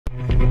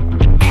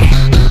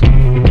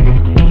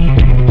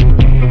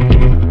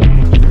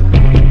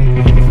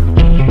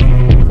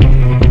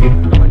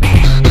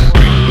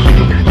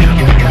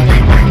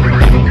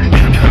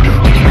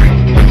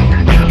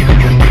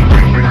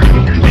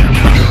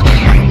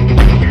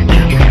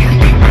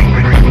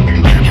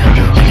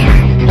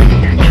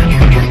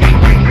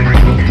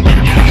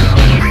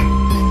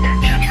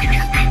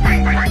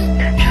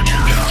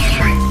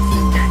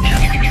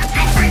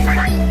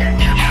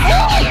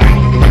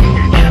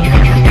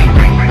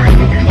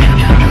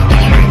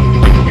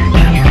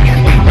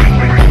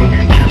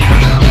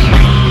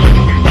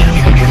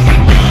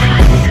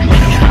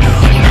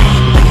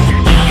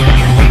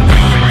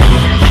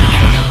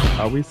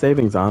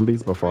saving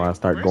zombies before I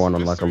start going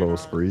on like a little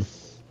spree.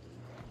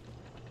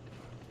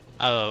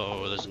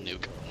 Oh, there's a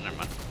nuke. Never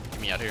mind.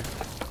 Get me out of here.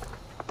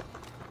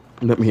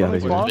 Let me out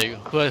of Who, here.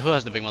 who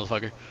has the big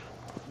motherfucker?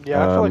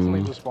 Yeah, I feel like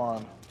something just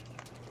spawned.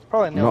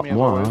 Probably nailed me as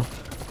moi. always.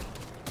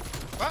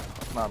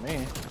 Not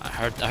me. I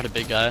heard a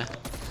big guy.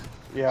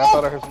 Yeah, I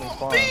thought I heard something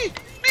spawn.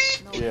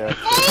 Yeah.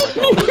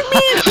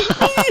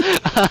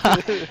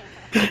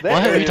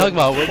 What are you talking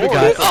about? What big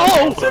guy?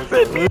 Oh!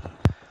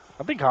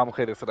 I think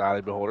complicated to the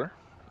eye beholder.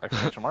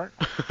 Exclamation mark.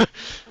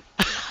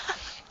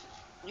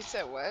 You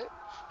said what?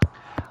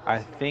 I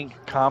think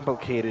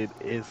complicated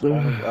is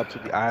only up to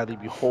the eye of the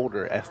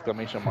beholder!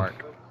 Exclamation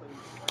mark.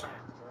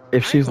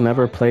 If she's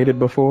never played it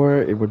before,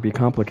 it would be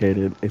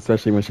complicated,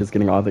 especially when she's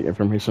getting all the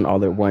information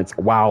all at once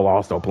while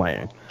also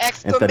playing.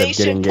 Instead of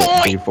getting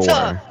it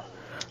before.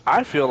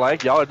 I feel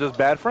like y'all are just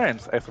bad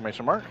friends!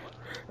 Exclamation mark.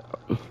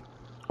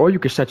 Or you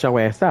could shut your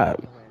ass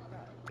up!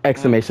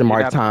 Exclamation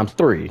mark times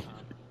 3. You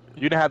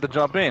didn't have to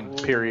jump in,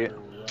 period.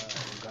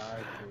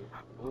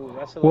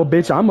 Well,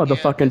 bitch, I'm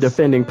motherfucking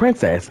defending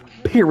princess.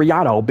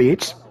 Periodo,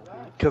 bitch.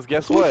 Cause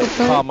guess what,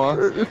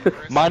 comma,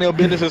 mind your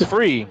business is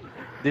free.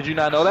 Did you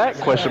not know that?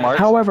 Question mark.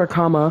 However,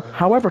 comma,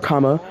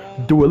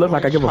 do it look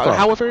like I give a fuck?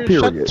 However,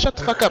 period. shut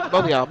the fuck up,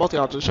 both of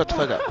y'all, just shut the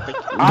fuck up.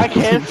 I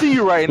can't see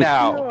you right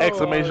now!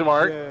 Exclamation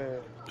mark.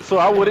 So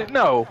I wouldn't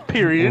know.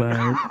 Period.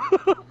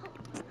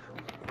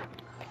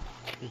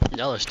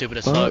 Y'all are stupid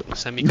as fuck.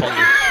 Semicolon.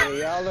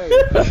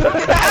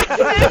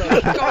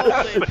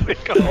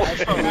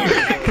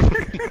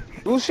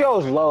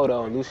 Lucio's low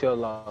though. Lucio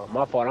low.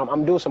 My fault.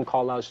 I'm doing some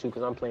call outs too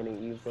because I'm playing in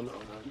even.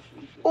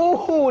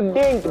 Ooh,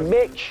 dink,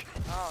 bitch.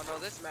 Oh no,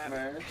 this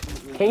man.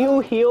 Can you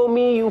heal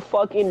me, you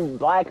fucking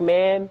black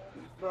man?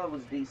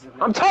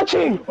 I'm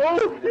touching.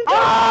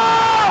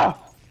 Ah!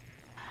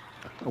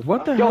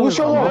 What the hell is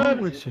Lucio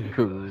wrong with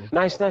you?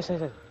 Nice.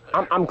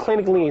 I'm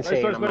clinically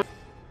insane.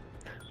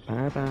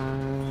 Bye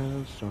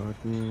bye,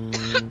 shorten.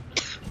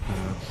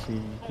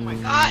 Oh my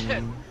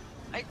god!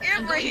 I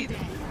can't breathe!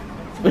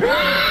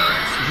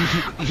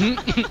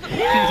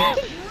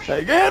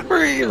 I can't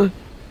breathe!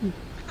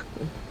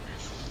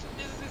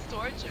 This is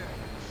torture.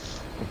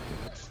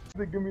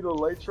 They give me the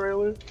light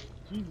trailer.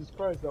 Jesus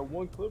Christ, that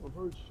one clip of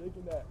her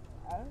shaking that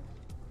ass?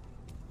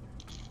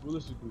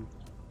 Realistically.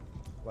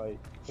 Like,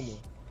 come on.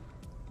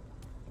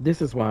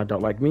 This is why I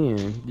don't like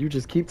men. You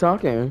just keep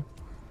talking.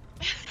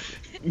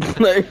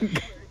 Like...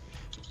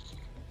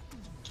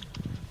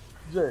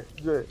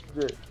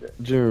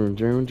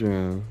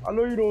 June. I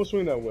know you don't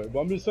swing that way, but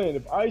I'm just saying,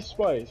 if Ice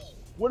Spice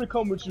were to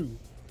come at you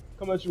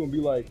and be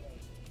like,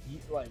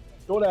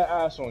 throw that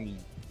ass on you,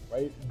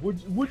 right?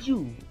 Would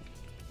you?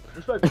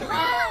 Respectfully,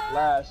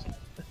 last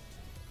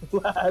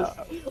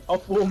a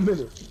full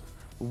minute.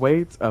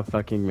 Wait a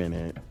fucking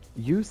minute.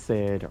 You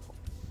said,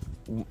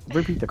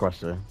 repeat the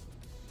question.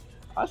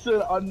 I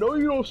said, I know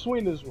you don't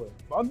swing this way,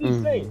 but I'm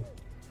just saying,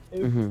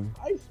 if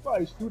Ice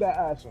Spice threw that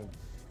ass on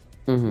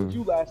you, would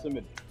you last a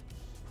minute?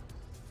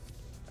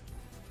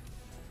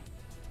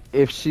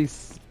 If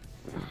she's...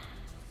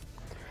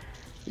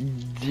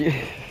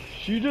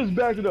 She just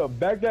backed it up.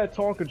 Back that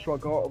Tonka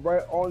truck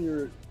right on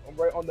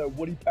that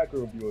Woody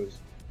Packer of yours.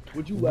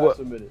 Would you last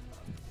a minute?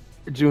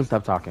 June,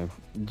 stop talking.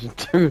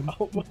 June,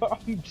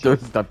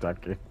 stop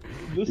talking.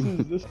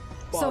 This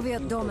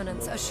Soviet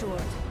dominance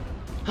assured.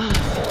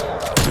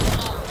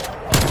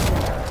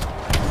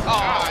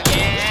 Oh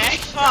yeah!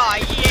 Oh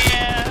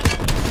yeah!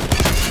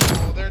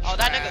 Oh,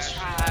 that nigga's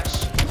trash.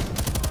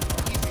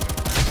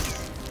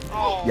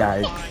 Oh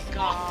Yikes. my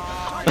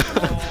god.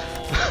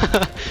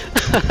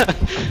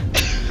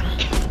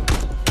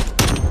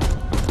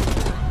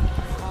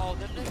 Oh,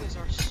 them niggas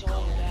are so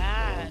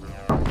bad.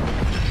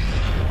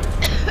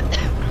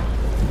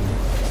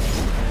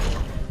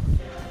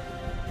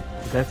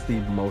 That's the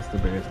most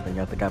embarrassing thing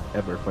I think I've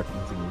ever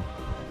fucking seen.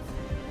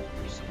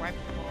 Just wipe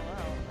them all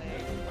out.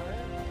 Like, what?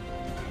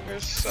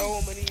 There's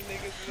so many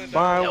niggas in the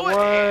By what?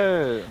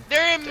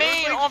 They're in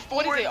main on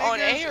what is it? On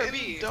A or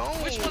B?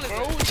 Which one is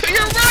it? To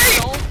your right!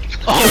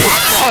 Oh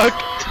fuck!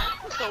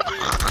 So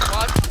weird.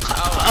 Watch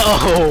out.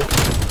 Oh!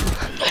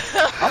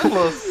 I'm a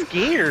little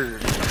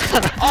scared.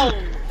 Oh,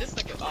 this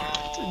nigga.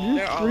 Oh, You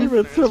they're all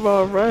screaming to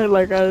my right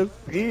like I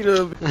seen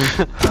him.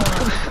 Hey,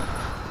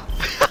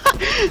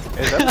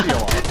 that's the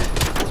alarm.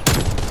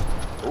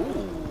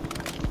 Ooh.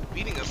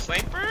 Beating a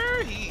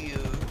sniper? He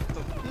is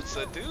some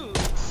pizza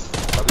dudes.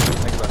 I think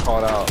the niggas I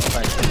called out.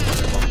 Thanks for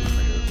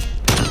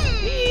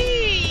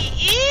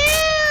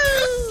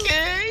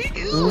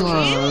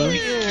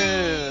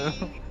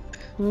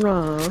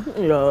Yeah.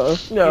 You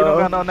don't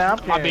got no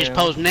napkin. My bitch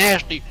pose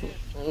nasty.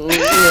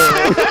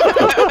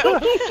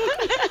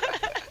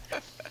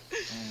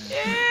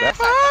 That's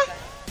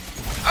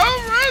I'm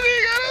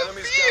running. I don't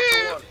see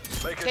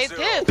it. They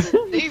did.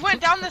 He went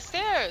down the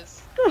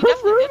stairs. He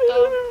definitely did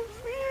though.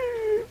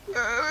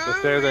 the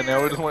stairs that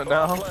never just went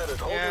down.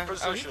 Yeah.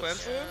 Oh, he went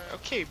to it?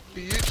 Okay,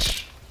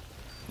 bitch.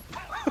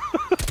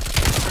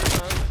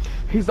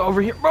 He's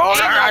over here.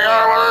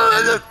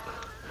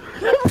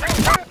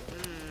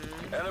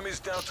 Enemies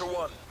down to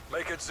 1.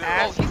 Make it 0.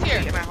 Oh, he's here.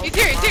 He's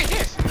here. He's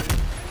here.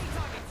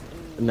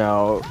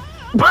 No.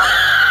 No.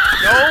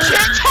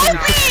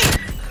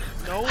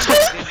 No.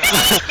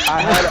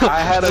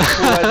 I had a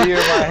cool idea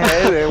in my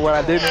head, and when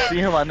I didn't see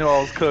him, I knew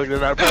I was cooked.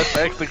 And I pressed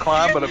X to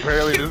climb, but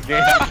apparently this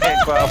game you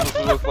can't climb for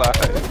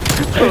suicide,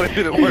 so it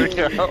didn't work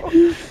out.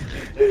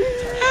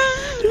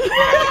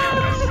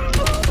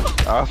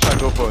 I was trying to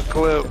go for a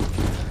clip.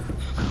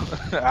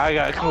 I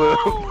got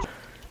clipped.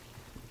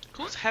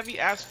 Whose heavy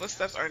ass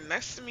footsteps are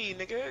next to me,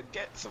 nigga?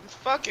 Get some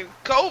fucking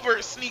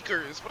covert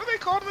sneakers. What are they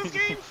called in this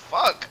game?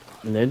 Fuck.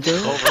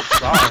 Ninja?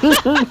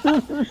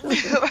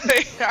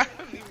 Like, I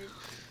don't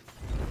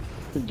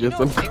even... Get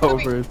some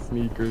covert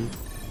sneakers.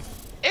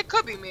 It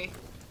could be me.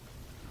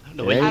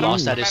 The way you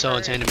lost that is so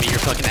insane to me. You're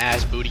fucking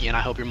ass booty, and I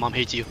hope your mom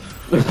hates you.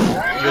 You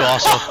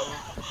also.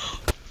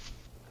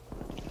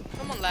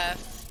 Someone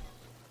left.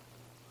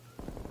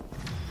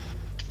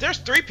 There's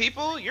 3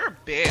 people? You're a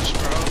bitch,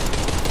 bro.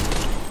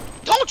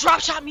 Don't drop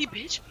shot me,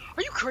 bitch.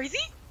 Are you crazy?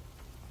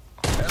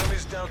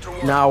 Enemies down to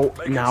 1.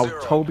 Now,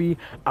 Toby,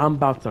 I'm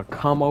about to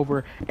come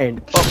over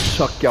and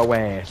upchuck your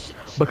ass.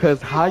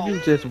 Because how you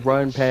just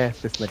run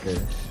past this nigga?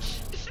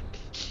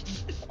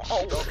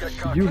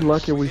 You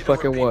lucky we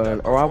fucking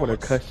won, or I would've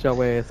cussed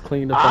your ass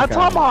clean the fuck out.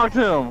 I tomahawked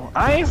him.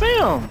 I ain't see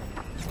him.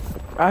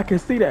 I can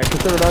see that,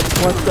 considering I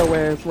just watched your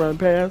ass run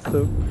past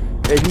him.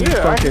 And he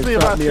fucking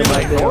shot me in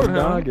my damn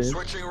noggin.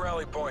 Switching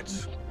rally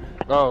points.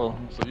 Oh,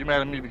 so you mad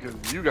at me because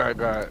you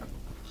got.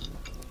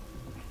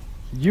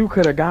 You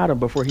could have got him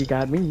before he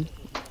got me.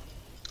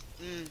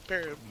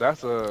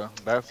 That's a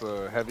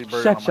heavy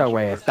burden. Shut your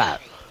ass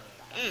up.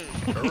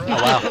 Oh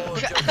wow.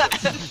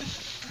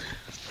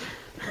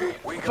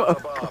 We got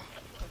the bomb.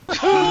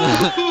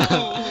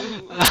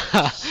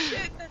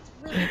 Shit, that's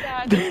really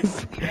bad.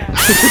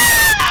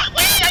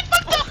 Wait, I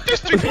fucked up.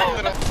 There's 3 people in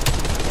the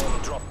middle.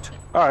 Dropped.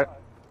 Alright.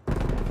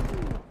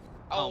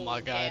 Oh my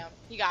god. Damn.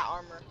 He got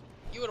armor.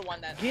 You would've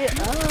won that. Get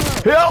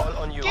up! Help!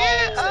 On you.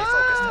 Get Stay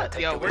focused. up!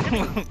 Yo, we're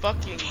getting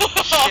fucking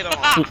shit on.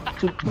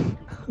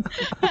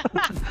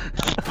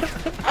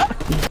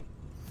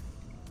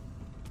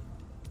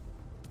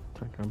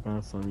 Talking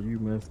about some, you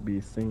must be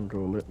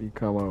single, let me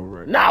come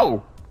over.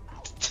 No!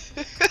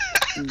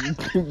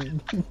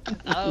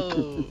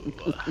 Oh.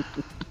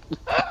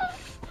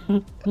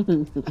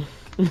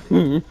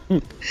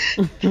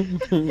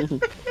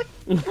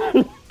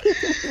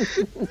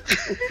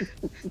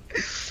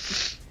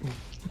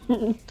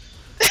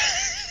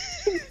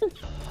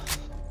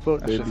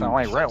 Fuck That shit sound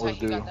like Rent was He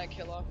due. got that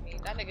kill off me.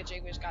 That nigga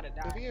J-Wish gotta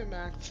die. Give me a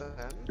max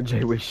 10.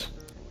 Jay wish.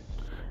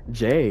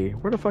 Jay?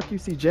 Where the fuck you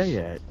see Jay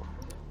at?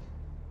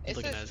 It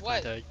Looking at says his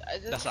what? contact.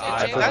 Is That's this an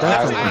eye. J- That's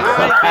That's an an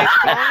eye,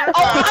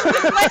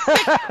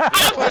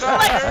 bitch. Put on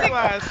your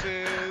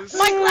glasses.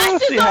 My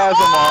glasses She are has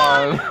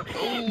on! them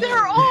on.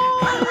 They're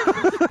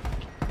on!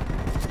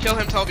 Kill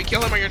him, Toby.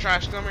 Kill him or you're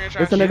trash. Kill him or you're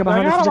trash. It's a nigga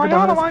behind us, it's a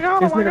nigga behind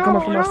us. It's a nigga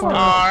coming from our spawn.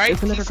 Alright,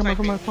 It's a nigga he's coming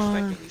from our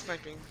sniping. spawn. He's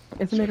sniping.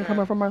 It's a nigga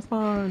coming from our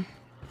spawn.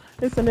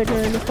 It's a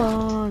nigga in the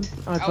spawn.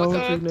 I told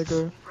you,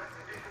 nigga.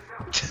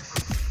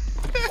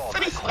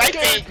 He's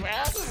sniping.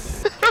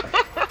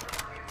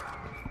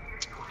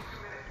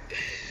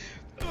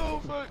 Oh,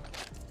 fuck.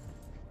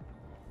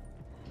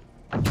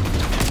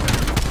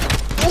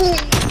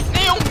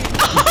 Nail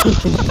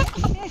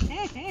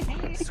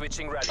me!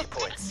 Switching rally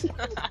points.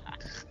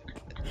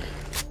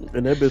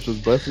 And that bitch was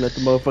busting at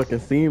the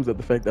motherfucking seams at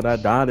the fact that I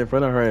died in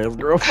front of her ass.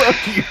 Girl, fuck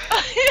you.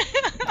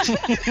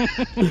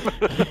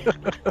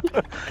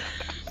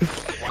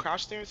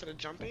 Crouch there instead of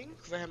jumping,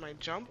 because I had my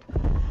jump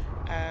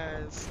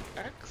as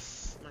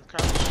X, my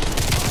crouch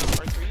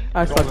R3.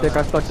 I suck dick,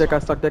 I suck dick, I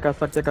suck dick, I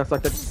suck dick, I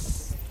suck dick.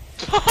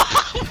 What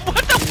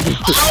the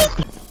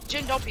fuck?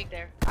 Jin, don't peek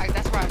there.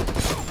 That's right.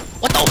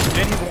 What the?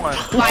 Jenny won.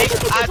 Like,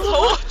 I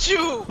told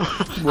you!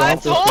 I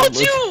told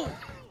you!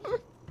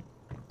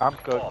 I'm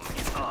cooked.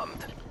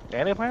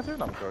 And they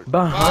planted? I'm cooked.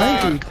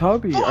 Behind you,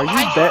 Toby. Are you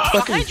that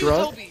fucking Behind you,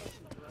 drunk? Toby.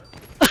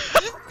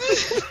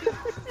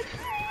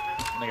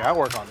 Nigga, I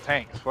work on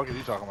tanks. What is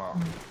you talking about?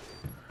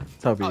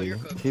 Toby, Oh, you're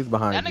cooked. he's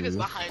behind That you. nigga's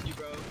behind you,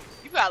 bro.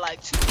 You got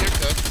like 2. You're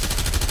cooked.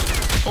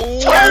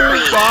 Oh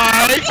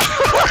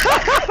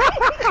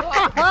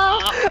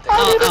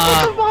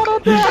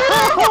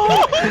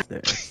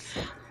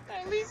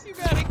At least you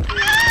got a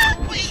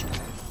kill. Wait.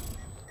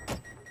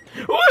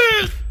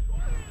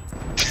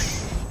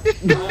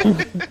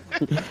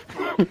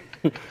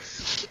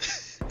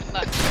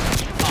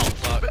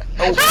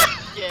 Oh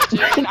fuck. Yeah,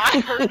 Jin, I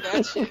heard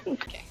that shit.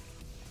 Okay.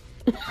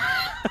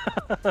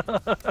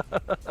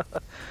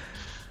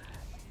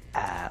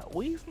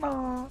 We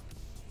not.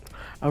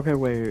 Okay,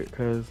 wait,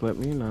 cause let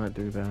me not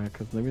do that,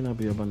 cause let me not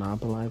be a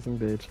monopolizing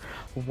bitch.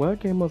 What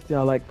game most do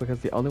y'all like? Because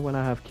the only one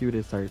I have queued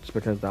is Search,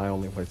 because I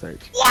only play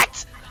Search. What?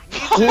 Search!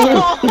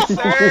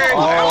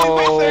 I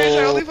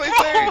only play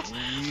Search!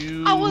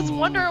 I was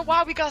wondering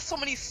why we got so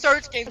many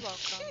Search games.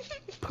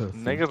 Pussy.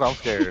 Niggas, I'm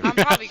scared. I'm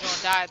probably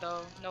gonna die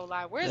though, no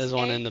lie. Where's There's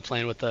one in the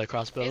plane with the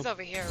crossbow. It's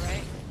over here,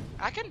 right?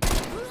 I can.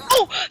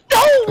 Oh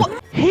no!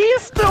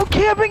 He's still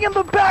camping in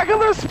the back of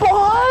their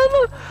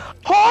spawn.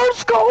 Hard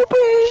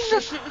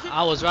scoping.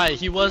 I was right.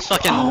 He was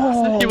fucking.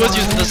 He was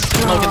using the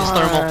smoke and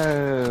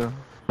the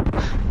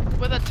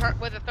thermal.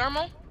 With a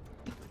thermal?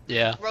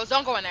 Yeah. Rose,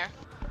 don't go in there.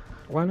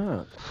 Why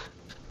not?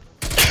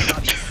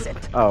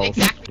 Oh,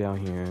 Exactly. down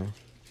here.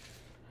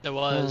 There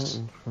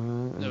was.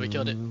 No, we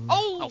killed it.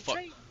 Oh, fuck.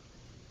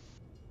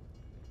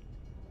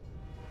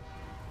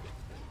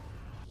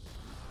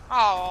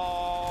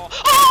 Oh!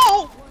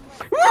 Oh!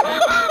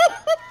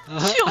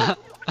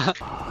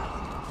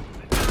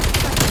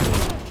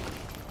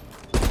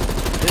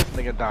 This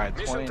nigga died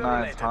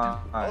 29 times.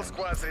 All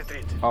squads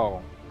retreat.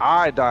 Oh,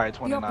 I died The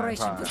 29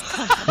 operation times.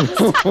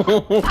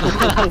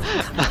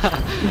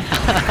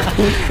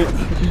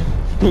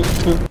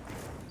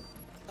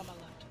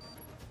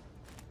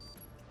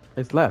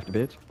 It's left,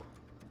 bitch.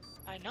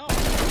 I know.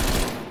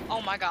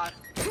 Oh my god.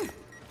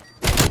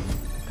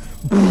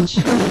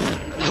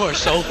 You are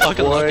so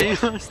fucking lucky.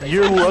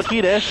 You're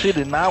lucky that shit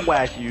did not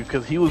whack you,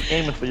 cause he was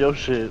aiming for your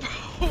shit.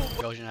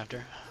 Erosion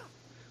after.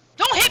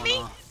 Don't hit me!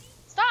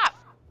 Stop!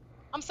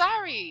 I'm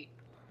sorry.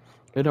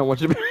 They don't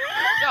want you to be.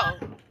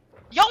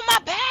 Yo, my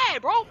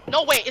bad, bro.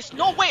 No way. It's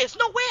no way. It's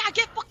no way. I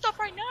get fucked up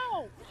right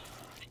now.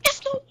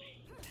 It's no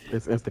way.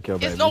 It's insta kill,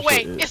 baby. It's no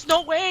way. It's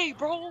no way,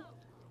 bro.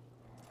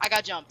 I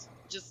got jumped.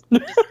 Just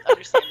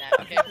understand that,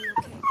 okay?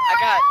 I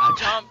got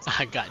jumped.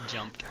 I got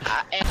jumped.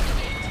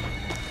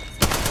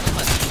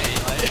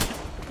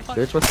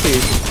 Bitch, what's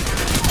this?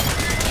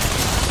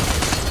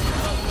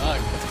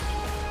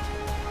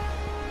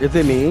 Is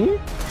it me?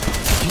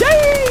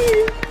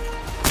 Yay!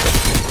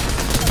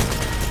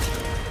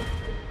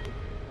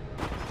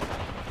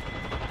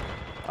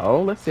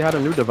 Oh, let's see how the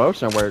new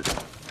devotion works.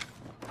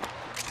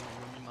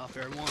 My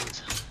favorite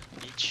ones.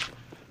 Each.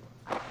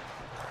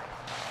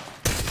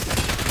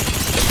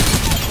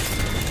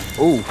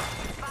 Ooh.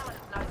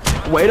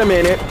 Wait a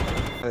minute.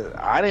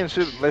 I didn't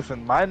shoot.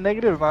 Listen, my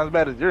negative is not as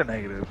bad as your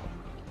negative.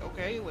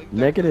 Okay, like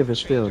Negative is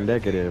still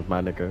negative,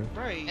 my nigga.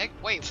 right.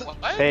 Wait, what?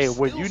 Hey,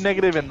 were you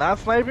negative and not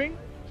sniping?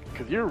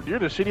 Cause you're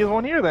the shittiest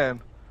one here then.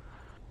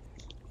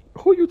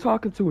 Who you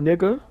talking to,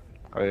 nigga?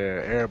 Oh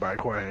yeah, everybody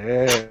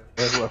quiet. Yeah,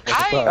 that's what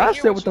I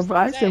said what the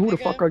I said who the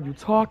fuck are you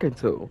talking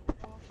to?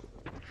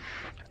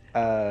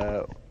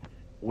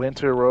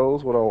 Winter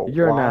Rose with a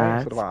You're Y not.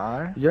 instead of an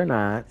I. You're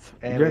not.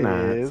 And You're it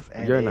not. is,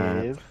 and You're it not.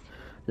 is.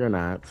 You're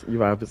not.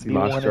 You've obviously The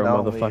lost one your and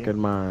only. motherfucking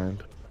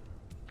mind.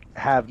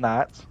 Have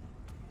not.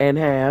 And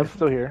have. It's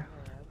still here.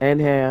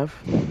 And have.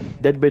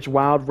 That bitch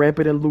wild,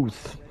 rampant, and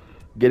loose.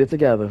 Get it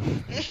together.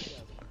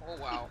 Oh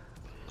wow.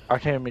 I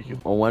can't make you.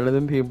 On one of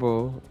them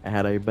people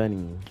had a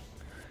bunny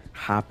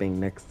hopping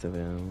next to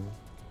them,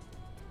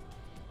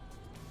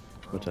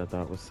 which I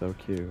thought was so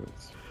cute.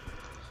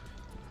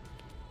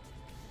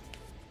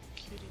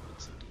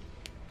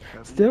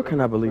 Still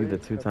cannot believe the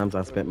 2 times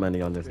I spent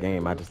money on this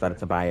game. I decided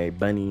to buy a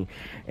bunny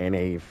and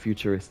a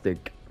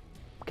futuristic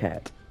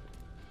cat.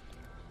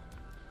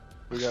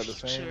 We got the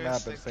same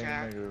map and same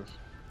cat. niggas.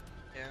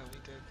 Yeah, we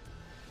did.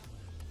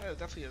 There's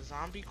definitely a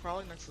zombie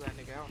crawling next to that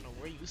nigga. I don't know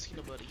where you seen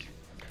a buddy.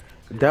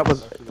 That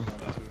was.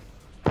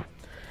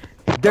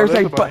 There's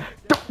a bunny.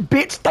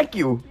 bitch. Thank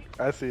you.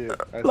 I see it.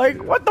 I see Like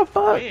it. what the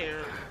fuck?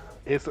 Where?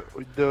 It's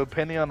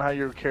depending on how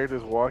your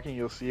character's walking,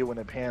 you'll see it when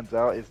it pans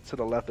out. It's to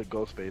the left of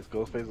Ghostface.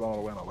 Ghostface is on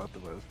the way on the left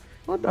of us.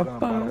 What Look the on the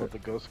bottom fuck? of the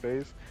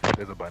Ghostface.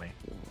 There's a bunny.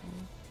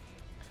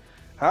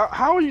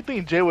 How do you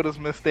think Jay would just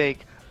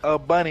mistake a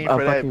bunny A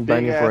for that fucking big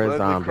bunny ass for a ugly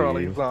zombie.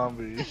 crawling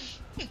zombie?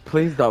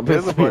 Please don't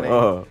There's piss a me bunny.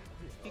 off,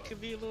 He could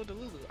be a little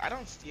delulu. I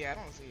don't see it.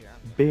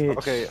 bitch.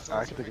 Okay, So I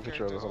that's can what take a my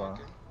picture of it. character's Hold on.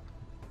 walking.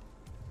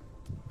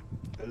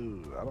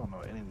 Ooh, I don't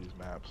know any of these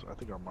maps. I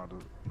think Armada.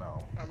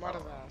 No.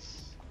 Armada's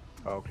ass.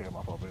 Oh, okay,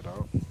 my fault. Wait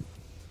out.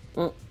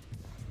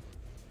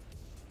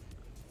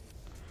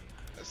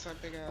 That's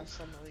that big ass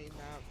submarine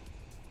map.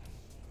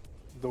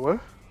 The what?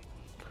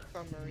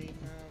 Submarine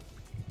map.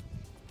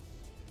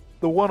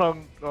 The one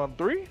on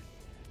 3?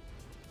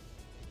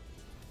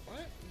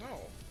 What?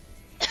 No.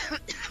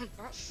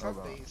 Not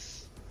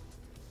subbase.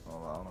 Oh, I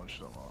don't know what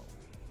you're talking about.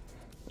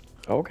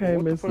 Okay,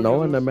 What the Miss fuck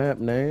knowing is the this? map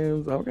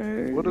names.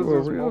 Okay, What you is a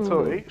this real-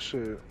 Motel 8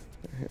 shit?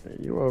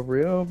 You a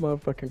real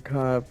motherfucking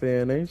COD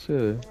fan, ain't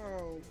you?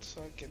 Oh,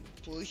 fucking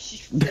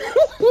please.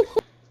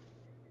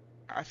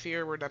 I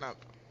fear we're done up.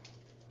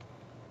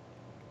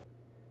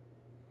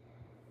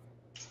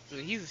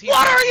 He's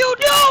What are you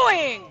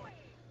doing?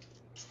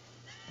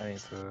 I need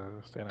to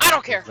stand I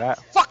don't care. That.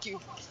 Fuck you.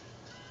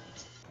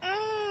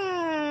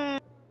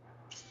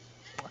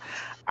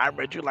 I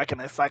read you like an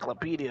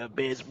encyclopedia,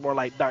 bitch. More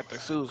like Dr.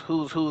 Seuss.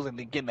 Who's and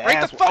then getting the Break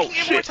ass. the fucking oh,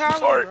 shit. immortality,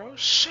 Sorry. bro.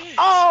 Shit.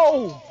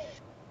 Oh!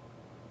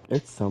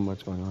 It's so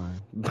much going on.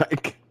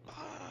 Like,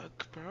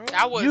 Fuck, bro.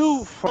 That was. You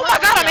Oh my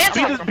god, I'm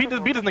anti. beat this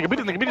nigga, beat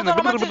this nigga. Beat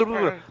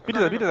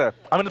his ass.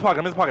 I'm in his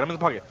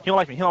pocket. He don't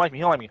like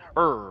me.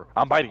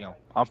 I'm biting him.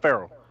 I'm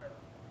feral.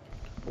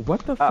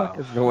 what the fuck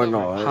is going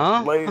on?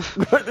 Huh? Like,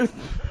 like,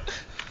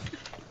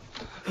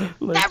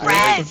 That what the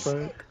res!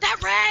 fuck? That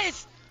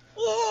res!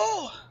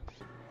 Ooh!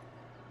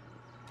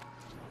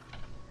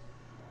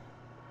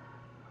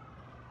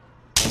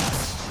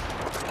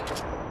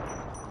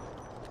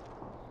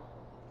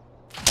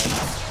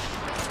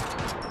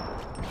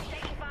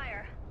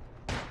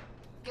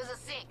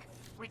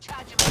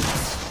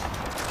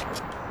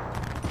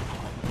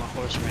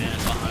 almost ran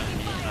behind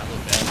me and I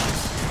looked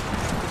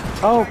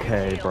back.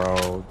 Okay,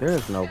 bro.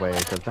 There's no way,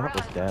 because that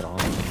was dead on.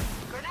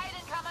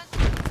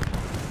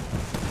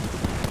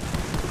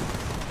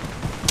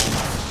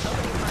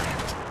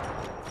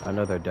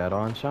 Another dead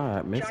on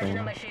shot, missing.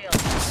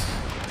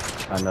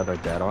 Another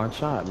dead on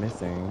shot,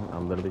 missing.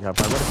 I'm literally got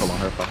my reticle on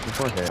her fucking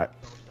forehead.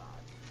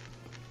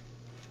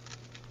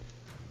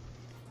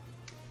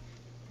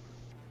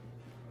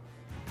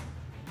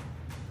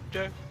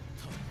 Jay,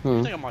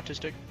 you think I'm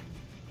autistic?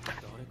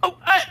 Oh,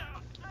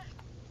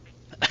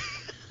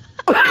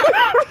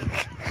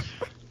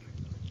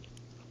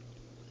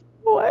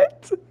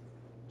 What?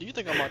 Do you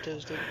think I'm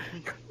autistic?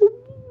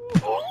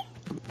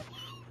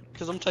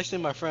 Because I'm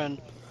texting my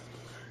friend.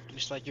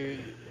 It's like your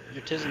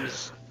autism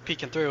is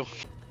peeking through.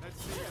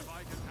 Let's see if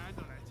I can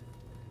handle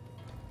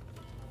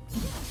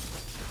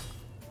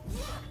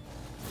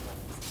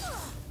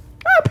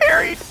it. I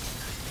parried!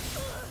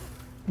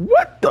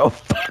 What the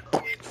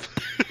fuck?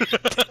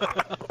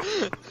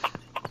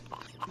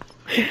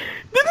 Did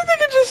this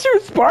nigga just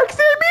shoot sparks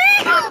at me?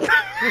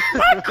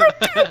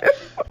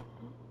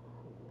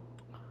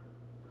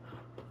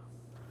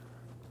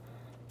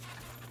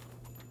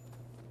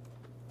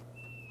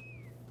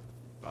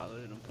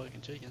 Father them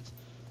fucking chickens.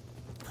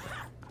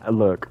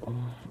 Look,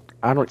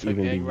 I don't Took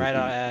even egg need right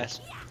out ass.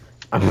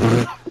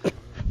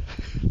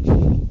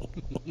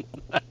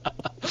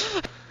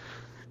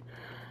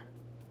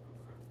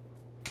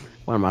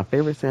 One of my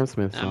favorite Sam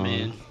Smith songs. I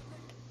mean,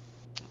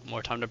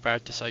 more time to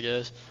practice, I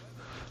guess.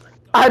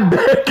 I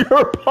beg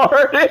your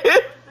pardon.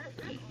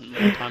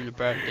 More time to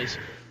practice.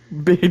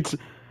 Bitch.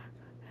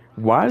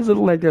 Why does it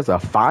look like there's a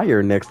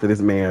fire next to this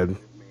man?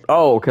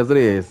 Oh, because it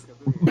is.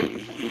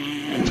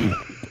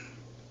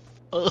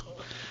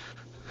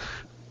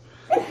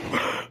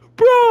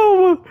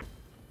 Bro!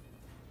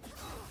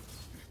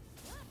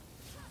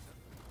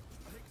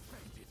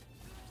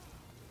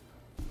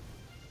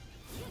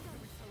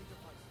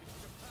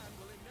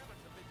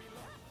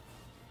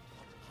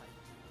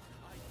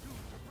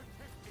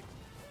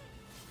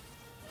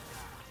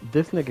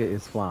 This nigga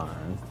is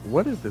flying.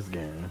 What is this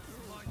game?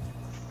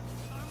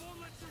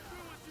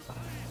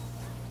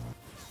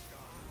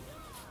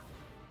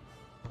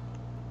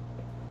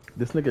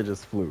 This nigga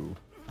just flew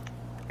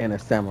in a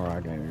samurai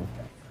game.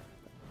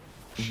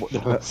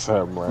 What?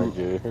 Samurai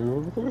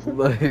game.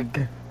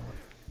 Like,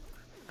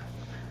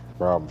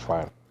 bro, I'm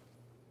fine.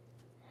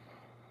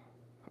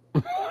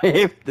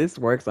 if this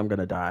works, I'm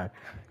gonna die.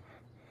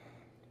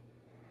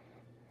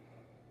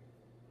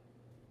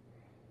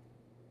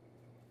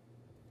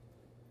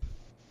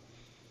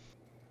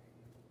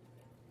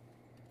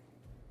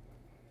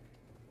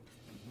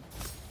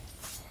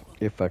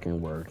 It fucking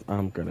worked.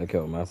 I'm gonna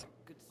kill myself.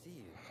 Good to see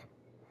you.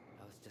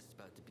 I was just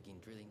about to begin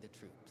drilling the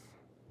troops.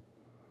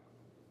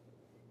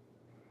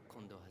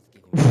 Kondo has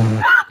given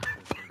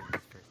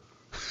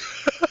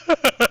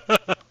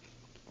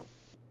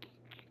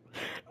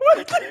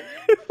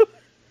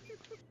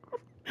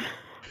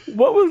me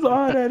What was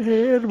all that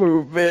head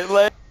movement?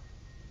 Like,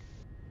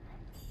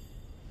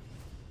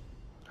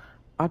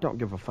 I don't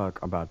give a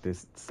fuck about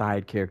this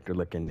side character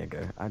looking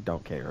nigga. I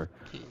don't care.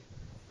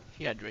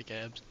 He got Drake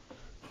abs.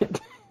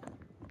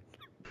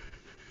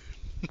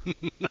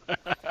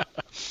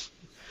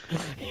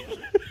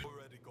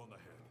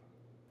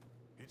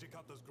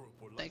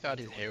 Thank God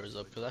his hair is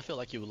up, because I feel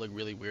like he would look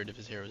really weird if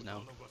his hair was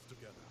down.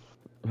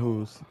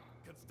 Who's?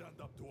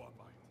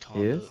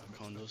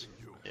 Kondo's.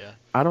 Yeah.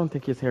 I don't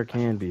think his hair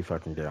can be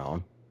fucking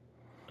down.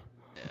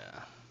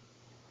 Yeah.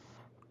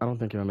 I don't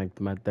think it'll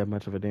make that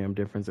much of a damn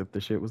difference if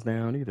the shit was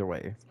down either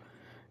way.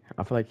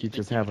 I feel like you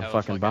just have a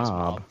fucking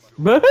bob.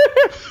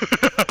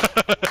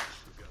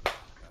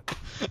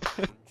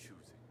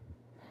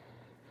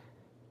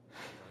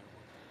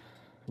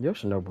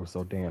 Yoshinobu's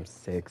so damn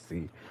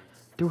sexy.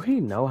 Do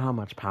he know how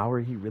much power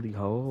he really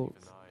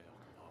holds?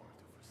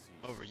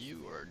 Over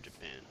you or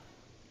Japan?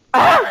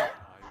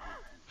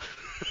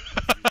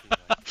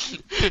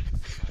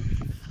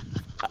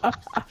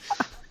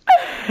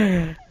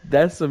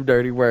 That's some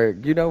dirty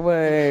work. You know what?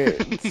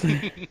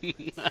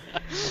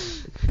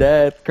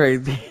 That's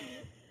crazy.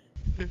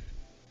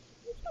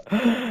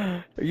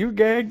 You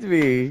gagged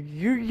me.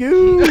 You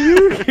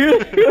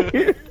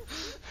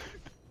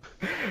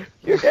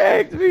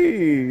gagged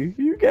me.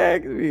 You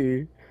gagged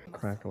me.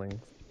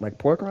 Cracklings. Like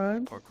pork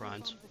rinds? Pork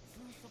rinds.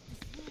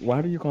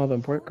 Why do you call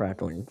them pork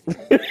cracklings?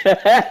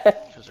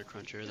 Because they're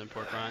crunchier than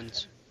pork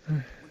rinds.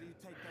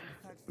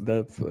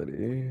 That's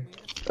funny.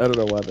 I don't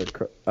know why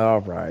they're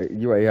alright,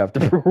 you ain't have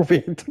to prove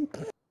it.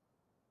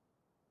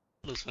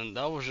 Listen,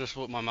 that was just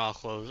with my mouth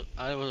closed.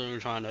 I wasn't even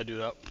trying to do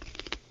that.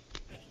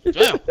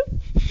 Damn!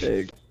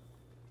 Big.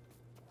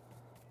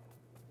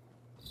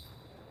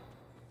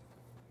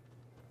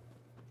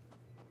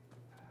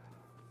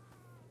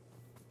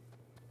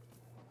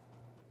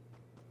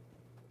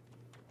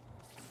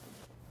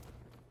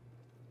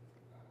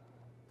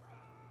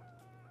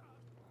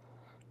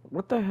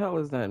 What the hell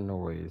is that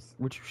noise?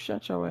 Would you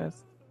shut your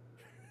ass?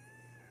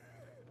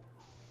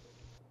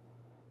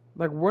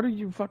 Like, what are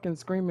you fucking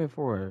screaming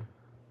for?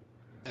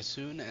 As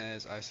soon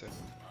as I said.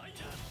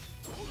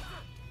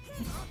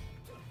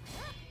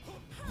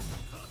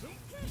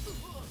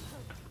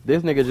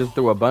 This nigga just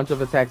threw a bunch of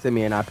attacks at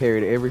me and I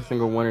parried every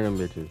single one of them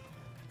bitches.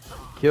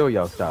 Kill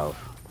yourself.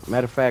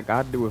 Matter of fact,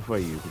 I'll do it for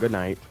you. Good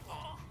night.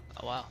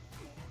 Oh wow.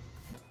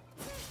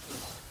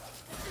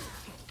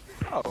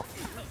 Oh.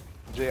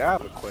 Jay, I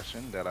have a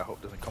question that I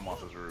hope doesn't come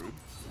off as rude.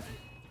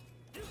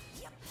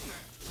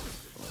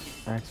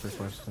 Ask your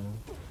question.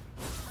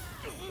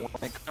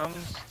 When it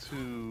comes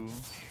to...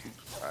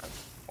 Oops, I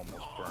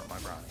almost burned my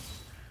brownie.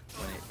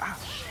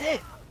 Shit!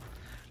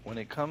 When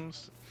it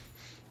comes...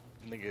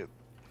 Nigga,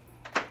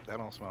 that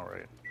don't smell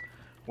right.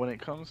 When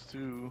it comes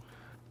to...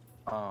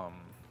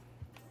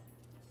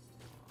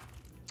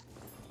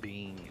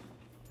 being...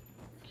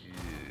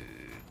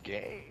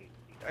 gay?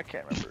 I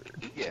can't remember.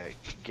 Yeah,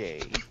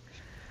 gay.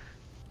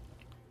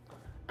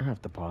 I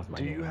have to pause my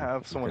Do you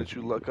have someone that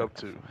you look up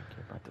to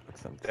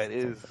that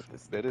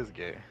is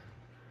gay?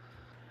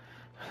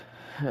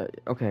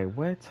 Okay,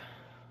 what?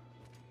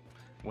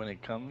 When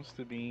it comes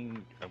to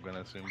being, I'm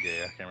gonna assume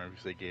gay. I can't remember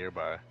if you say gay or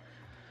bi.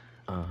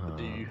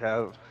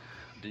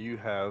 Do you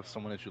have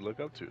someone that you look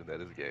up to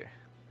that is gay?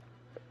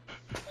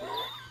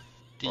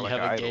 Do you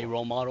have a gay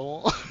role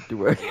model?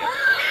 Do I?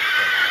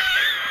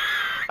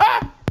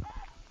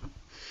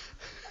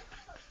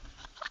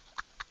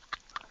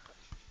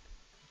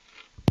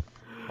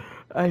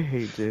 I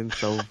hate Jen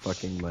so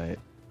fucking much.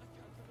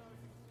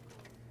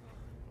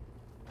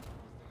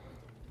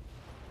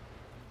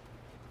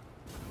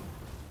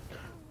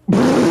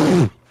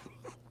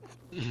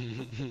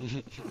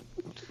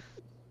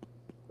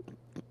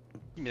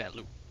 Give me that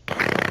loot.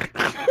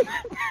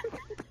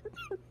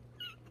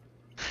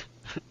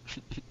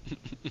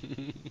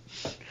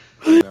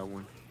 That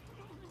one.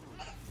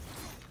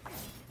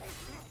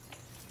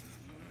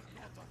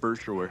 For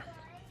sure.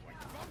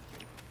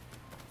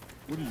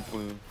 What are you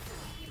playing?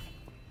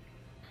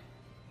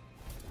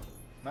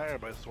 Not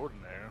everybody's sword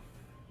in there.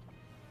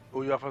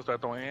 Oh, y'all first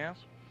start throwing hands?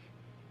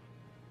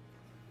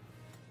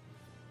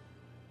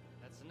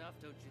 That's enough,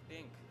 don't you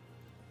think?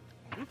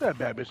 Who's that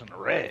bad bitch in the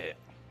red?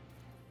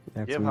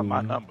 That's Give her me.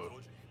 my number.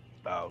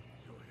 Oh.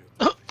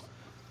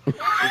 Here's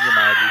your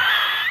Maggie.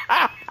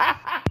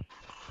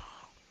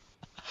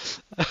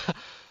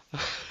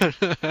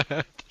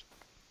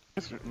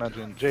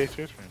 Imagine Jay's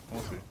history.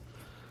 We'll see.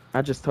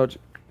 I just told you.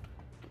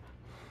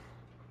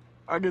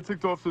 I get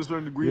ticked off to a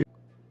certain degree.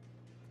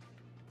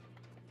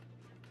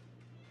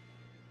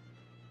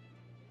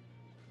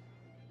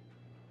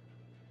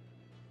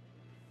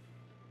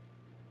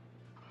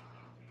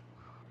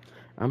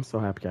 I'm so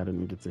happy I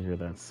didn't get to hear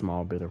that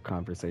small bit of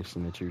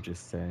conversation that you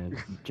just said,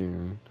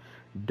 June.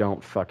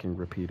 Don't fucking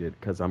repeat it,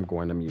 because I'm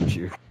going to mute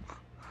you.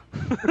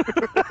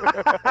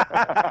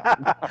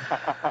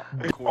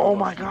 Oh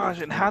my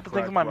gosh, and half the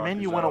things on my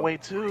menu went away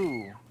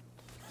too.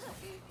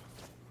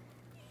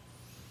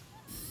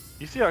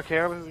 You see how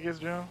careless it gets,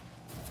 June?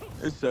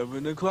 It's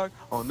 7 o'clock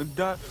on the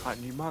dot. I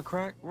need my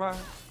crack right.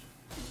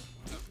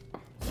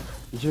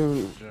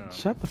 June,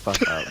 shut the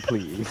fuck up,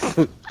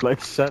 please.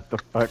 Like, shut the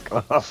fuck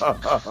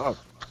up.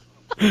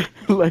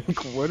 Like,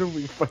 what are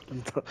we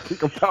fucking talking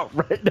about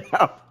right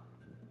now?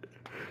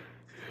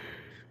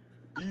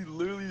 He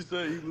literally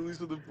said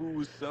the food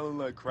was selling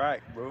like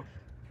crack, bro.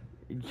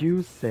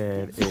 You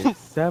said it's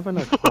 7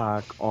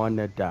 o'clock on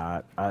the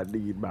dot. I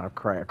need my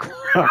crack.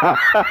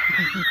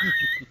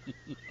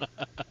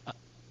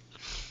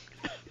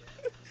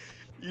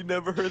 You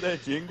never heard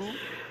that jingle?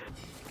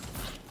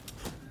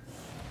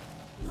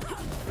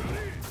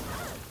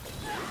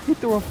 He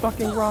threw a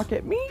fucking rock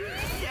at me.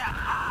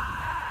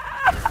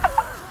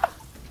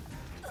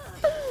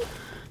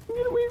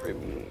 Get away from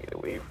me. Get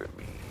away from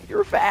me.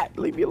 You're fat.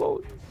 Leave me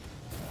alone.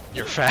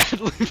 You're fat.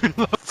 Leave me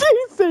alone.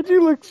 She said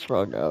you look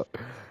strung out.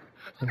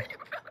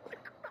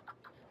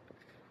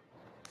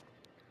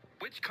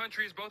 Which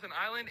country is both an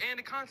island and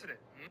a continent?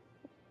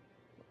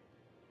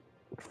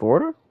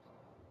 Florida?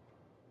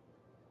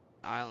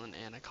 Island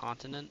and a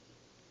continent?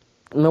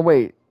 No,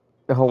 wait.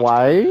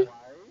 Hawaii?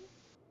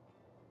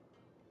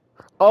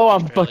 Oh,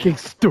 I'm fucking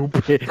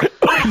stupid.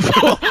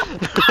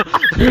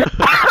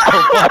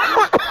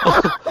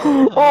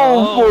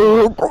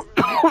 Oh,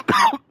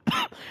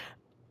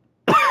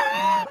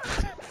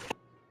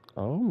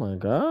 oh my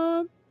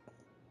god.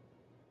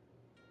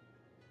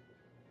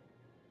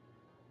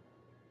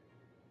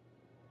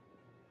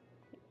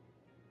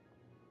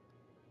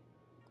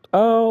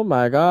 Oh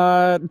my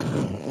god.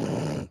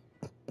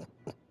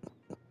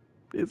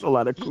 There's a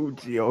lot of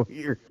coochie over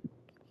here.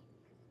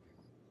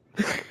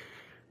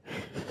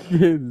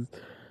 There's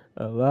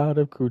a lot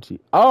of coochie.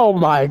 Oh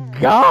my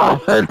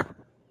god.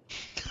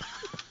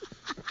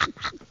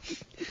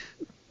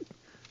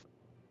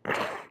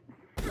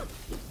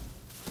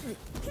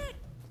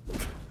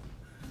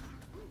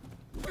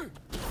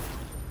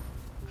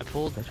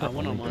 I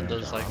went on one of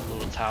those like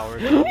little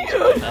towers and you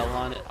just fell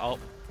on it. Oh.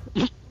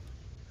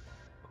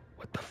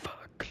 What the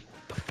fuck?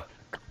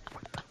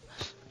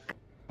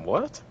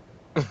 What?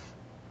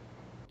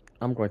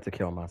 I'm going to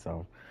kill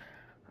myself.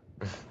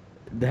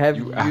 Have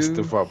You asked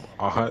if I'm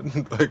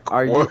on. Like,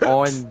 Are what? you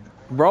on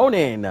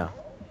Ronin?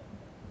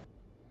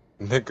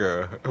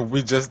 Nigga,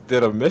 we just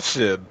did a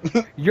mission.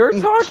 You're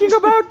talking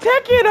about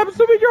Tekken. I'm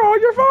assuming you're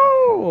on your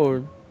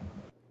phone.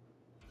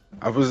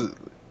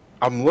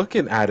 I'm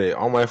looking at it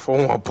on my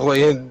phone while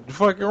playing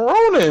fucking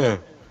Ronin.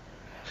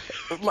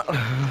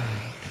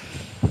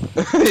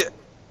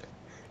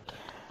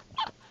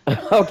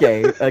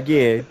 Okay,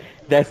 again,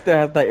 that still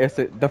has to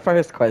answer the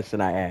first question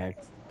I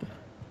asked.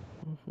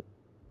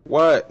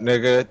 What,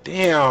 nigga?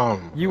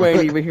 Damn. You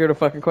ain't even hear the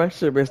fucking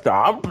question, mister.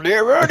 I'm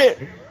playing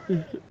Ronin.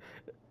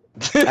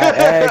 I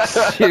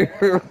asked you.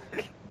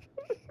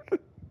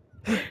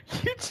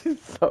 You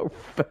just so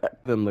fat.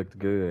 Then looked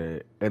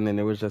good, and then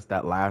it was just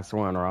that last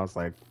one where I was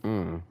like,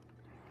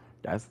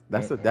 that's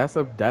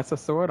a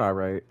sword, all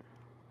right.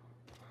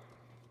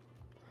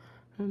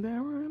 And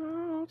there were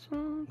no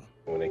songs.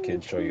 When a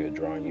kid show you a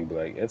drawing, you be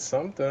like, it's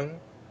something.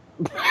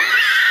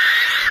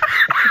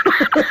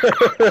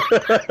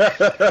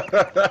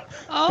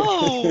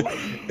 Oh,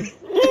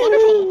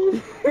 wonderful.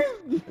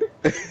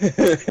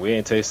 We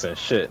ain't tasting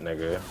shit,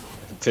 nigga.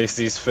 Taste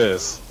these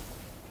fists.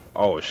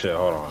 Oh shit,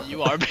 hold on.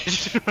 You are,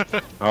 bitch.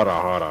 Hold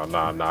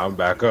on. Nah, I'm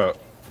back up.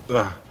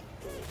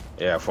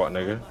 Yeah, fuck,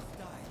 nigga.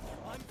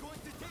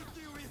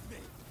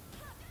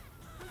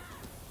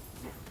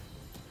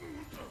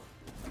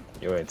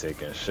 You ain't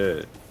taking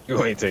shit.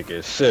 You ain't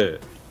taking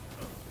shit.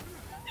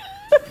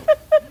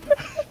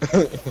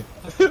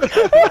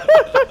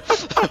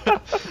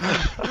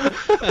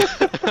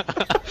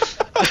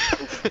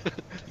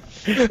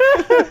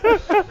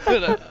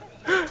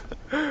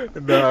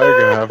 No, I'm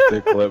gonna have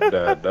to clip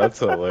that. That's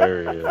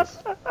hilarious.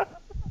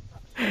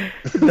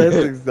 That's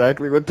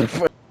exactly what the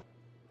fuck.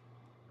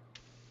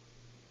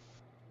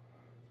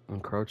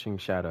 Encroaching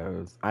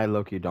shadows. I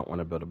low-key don't want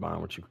to build a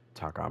bond with you,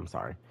 Taka. I'm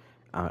sorry.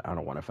 I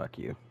don't want to fuck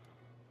you.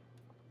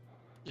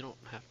 You don't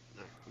have.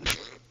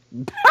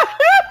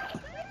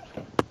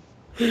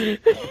 Yeah,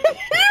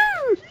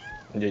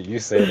 you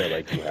say that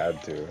like you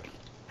had to.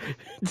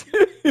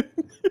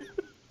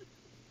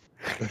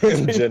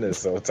 Jen is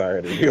so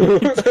tired of you.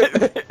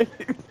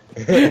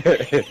 He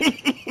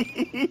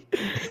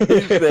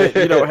said,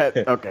 you don't have.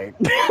 Okay.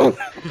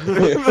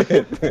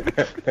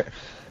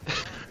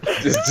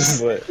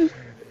 just let.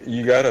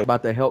 You gotta.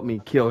 About to help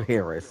me kill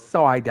Harris,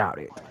 so I doubt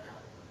it.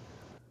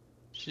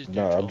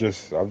 No, I'm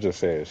just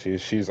saying.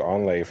 She's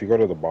on, like, if you go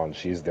to the bond,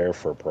 she's there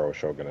for pro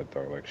Shogunate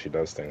though. Like, she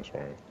does things for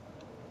him.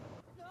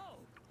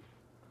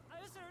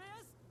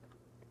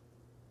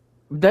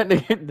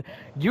 That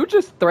you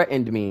just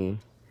threatened me,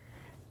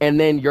 and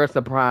then you're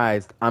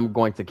surprised I'm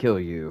going to kill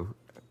you.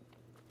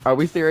 Are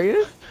we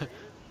serious?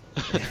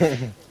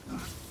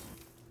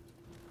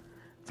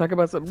 Talk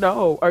about some.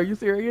 No, are you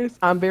serious?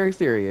 I'm very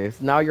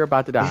serious. Now you're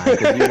about to die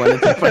because you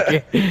wanted to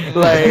fucking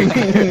like.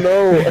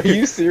 No, are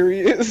you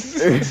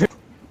serious?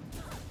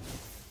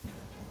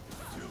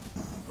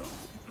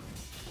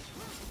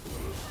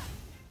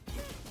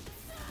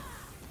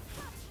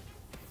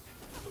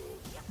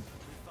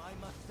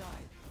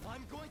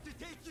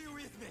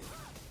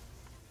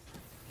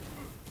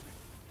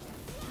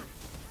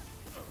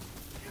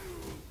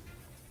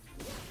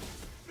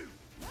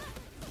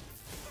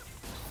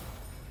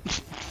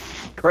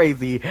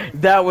 Crazy.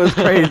 That was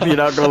crazy,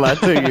 not gonna lie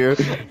to you.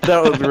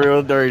 That was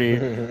real dirty.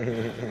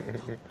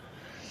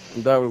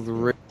 That was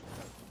real.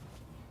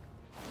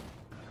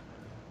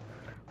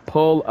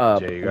 Pull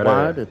up. Jay, you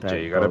Why did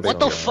that gotta go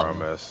make so me a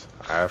promise.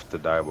 I have to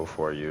die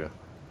before you.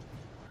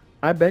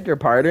 I beg your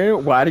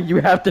pardon? Why do you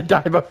have to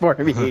die before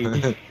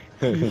me?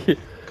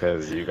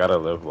 Because you gotta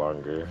live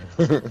longer.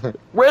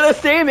 We're the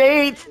same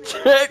age,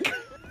 chick!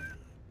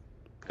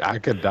 I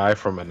could die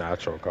from a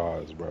natural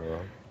cause,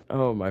 bro.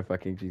 Oh my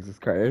fucking Jesus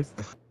Christ.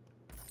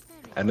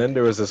 And then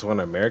there was this one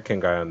American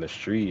guy on the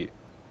street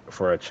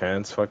for a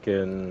chance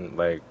fucking,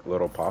 like,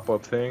 little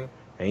pop-up thing.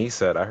 And he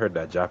said, I heard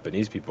that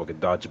Japanese people could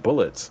dodge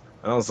bullets.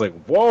 And I was like,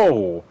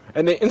 whoa!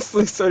 And they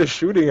instantly started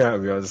shooting at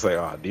me. I was just like,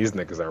 oh, these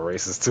niggas are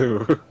racist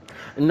too.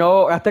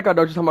 No, I think I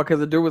know what you're talking about because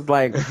the dude was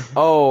like,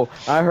 oh,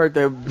 I heard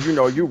that, you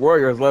know, you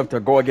warriors love to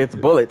go against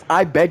bullets.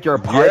 I beg your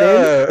pardon?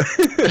 Yeah.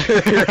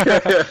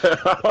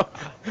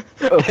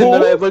 And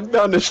then I looked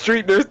down the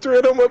street, there's three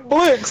of them with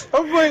blicks.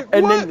 I'm like,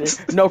 and what? Then,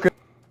 no,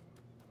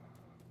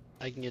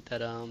 I can get that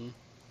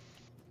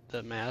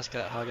the mask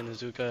that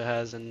Haganazuka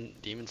has in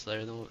Demon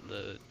Slayer,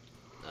 the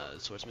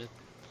swordsmith.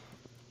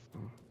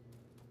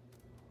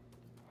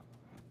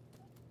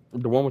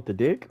 The one with the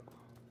dick?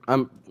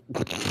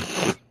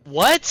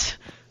 What?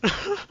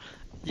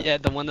 Yeah,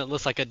 the one that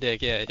looks like a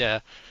dick.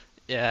 Yeah,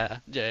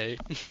 Jay.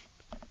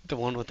 The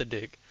one with the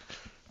dick.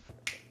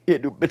 Yeah,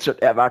 do bitch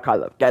whatever I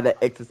call up.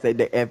 Gotta exercise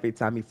that every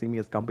time you see me,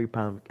 it's gonna be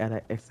pound.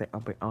 Gotta exercise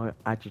on.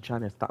 I just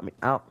trying to stop me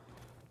out.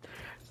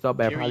 So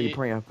bad, probably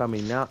praying for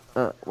me now.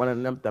 One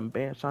of them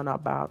bands trying to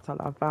bow till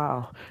I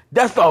foul.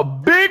 That's a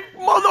big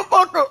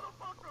motherfucker.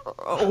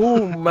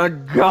 Oh my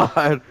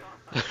god.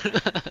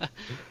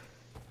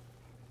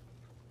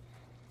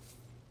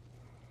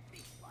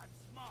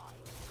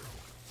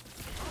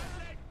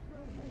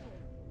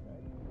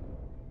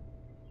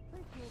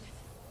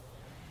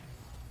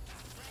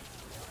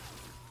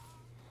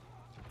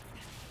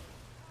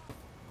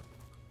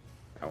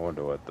 I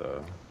wonder what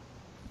the.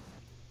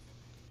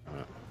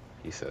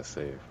 He says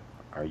save.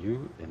 Are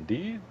you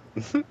indeed?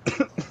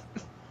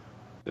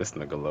 This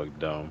nigga look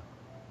dumb.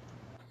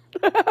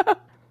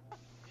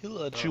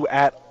 You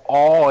at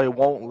all, it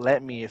won't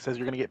let me. It says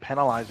you're gonna get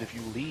penalized if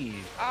you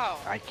leave. Oh.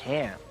 I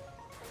can't.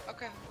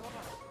 Okay, hold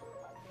on.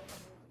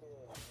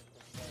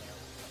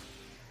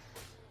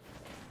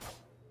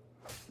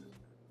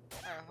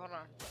 Alright, hold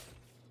on.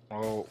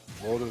 Well,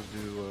 we'll just do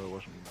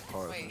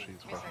whatchamacallit since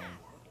she's fucking.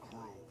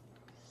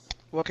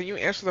 Well, can you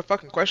answer the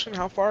fucking question?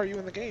 How far are you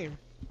in the game?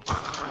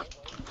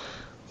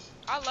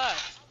 I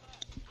left.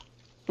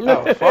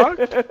 Oh, fuck?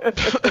 That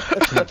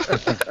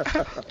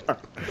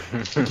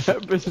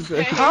bitch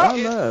said, Huh? I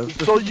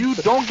left. So you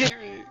don't get.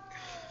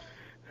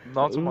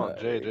 No, it's about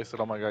Jay. Jay said,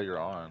 "Oh my god, you're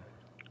on."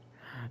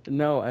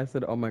 No, I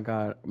said, oh my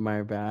god,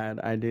 my bad.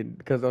 I did,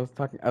 because I was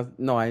talking,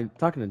 I'm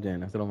talking to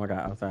Jen. I said, oh my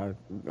god, outside.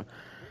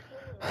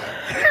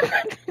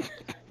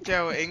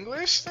 Yo,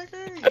 English,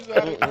 nigga? You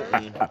got it,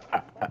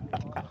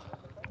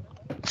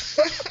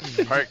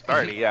 bro.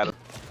 Alright, yeah.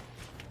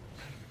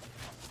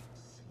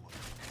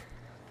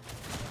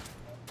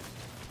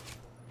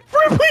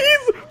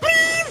 Please!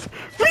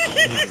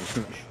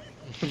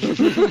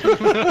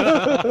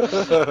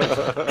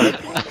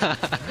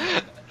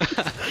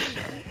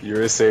 You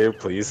were saying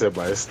please, and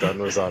my stun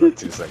was on a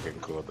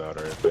 2-second cooldown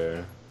right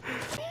there.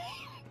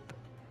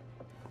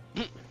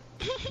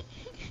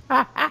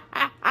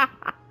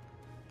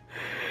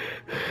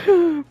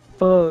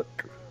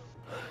 Fuck.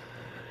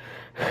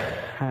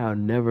 I'll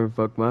never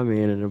fuck my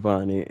man in a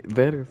bonnet.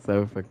 That is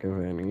so fucking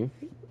funny.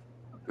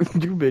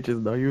 You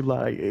bitches know you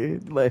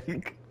lying.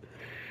 Like,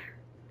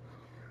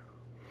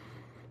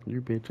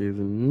 you bitches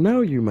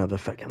know you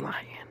motherfucking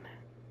lying.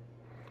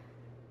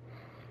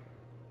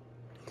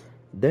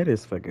 That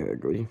is fucking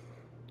ugly.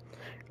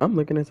 I'm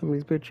looking at some of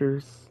these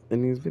pictures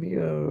in these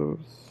videos.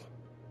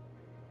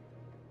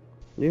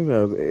 You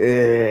know,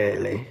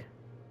 ugly.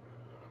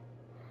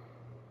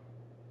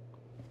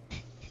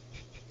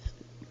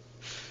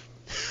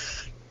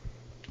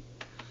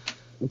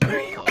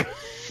 Oh,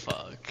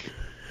 fuck.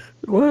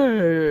 What?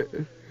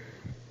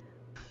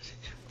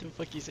 The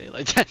fuck you say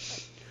like that?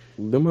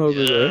 Them hoes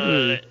is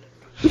ugly.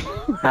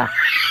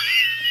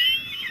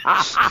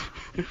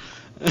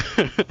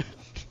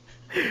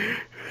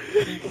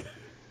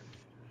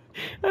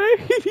 I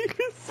hate you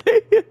to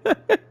say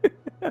that.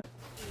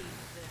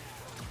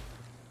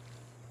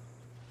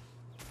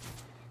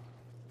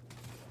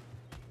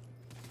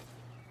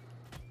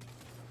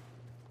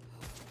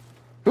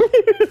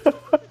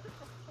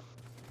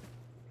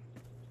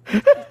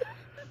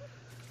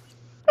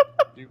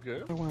 You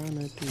good? I wanna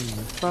do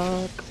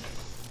fuck.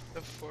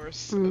 The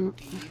force of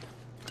D.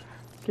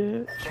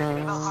 Get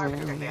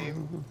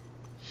some.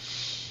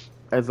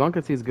 As long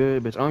as he's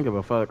good, bitch, I don't give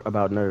a fuck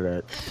about none of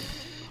that.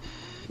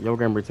 Your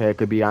gamer tag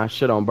could be on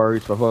shit on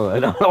birds for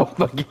fun. I don't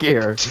fucking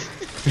care.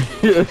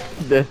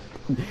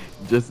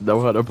 Just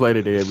know how to play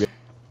the damn game.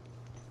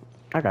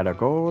 I got a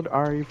gold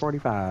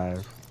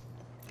RE45.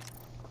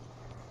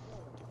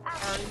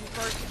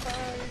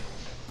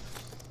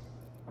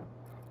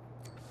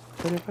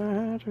 But if I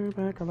had your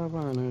back, all I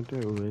wanna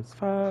do is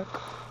fuck.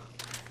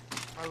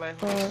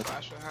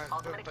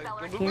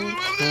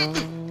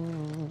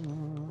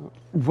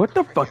 What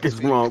the fuck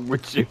is wrong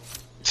with you?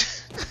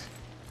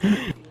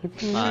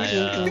 What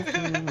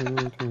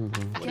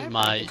is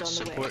my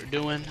support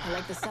doing? I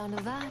like the sound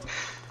of that.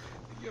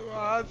 Your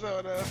odds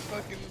on a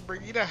fucking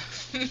Brigida.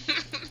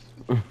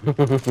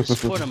 The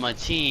support of my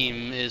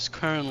team is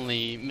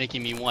currently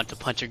making me want to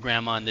punch a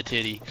grandma in the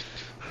titty.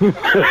 We're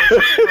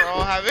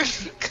all having.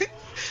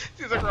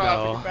 Seems like we're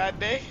all having a bad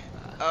day.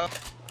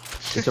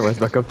 Get your ass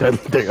back up that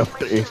damn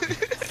thing.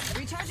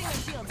 Recharging my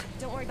shield.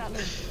 Don't worry about me.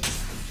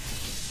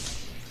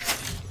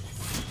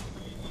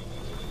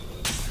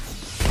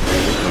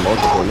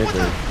 Multiple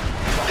niggas.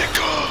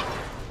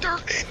 They're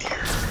in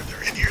here.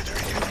 They're in here. They're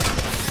in here.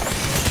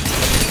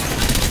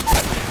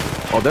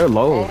 Oh, they're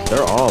low.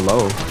 They're all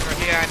low.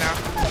 Yeah, I know.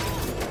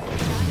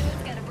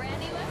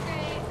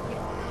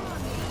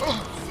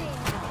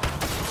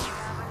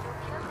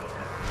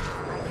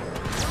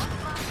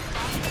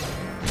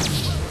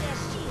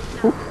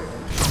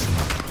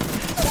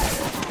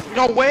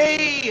 No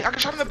way! I can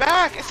shot in the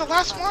back. It's the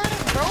last one,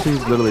 bro.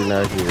 She's literally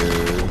not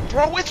here.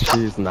 Bro, it's the.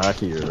 She's not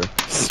here.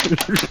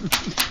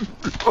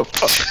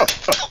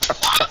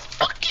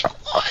 Fucking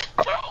what,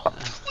 bro?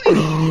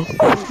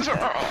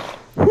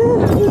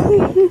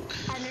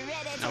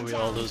 Are we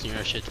all losing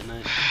our shit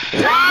tonight?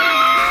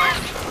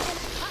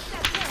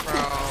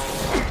 Bro,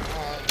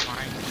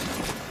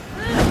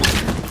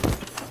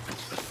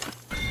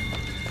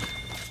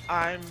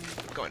 I'm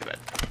going to bed.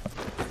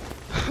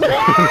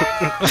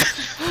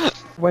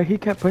 Wait, he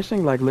kept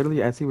pushing, like,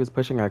 literally as he was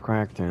pushing, I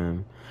cracked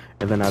him.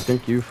 And then I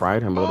think you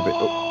fried him a little bit.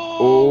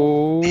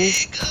 Oh,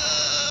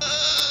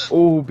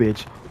 oh,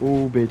 bitch.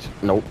 Oh, bitch.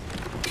 Nope.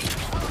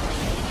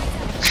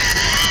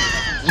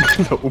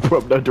 Nope,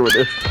 I'm not doing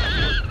this.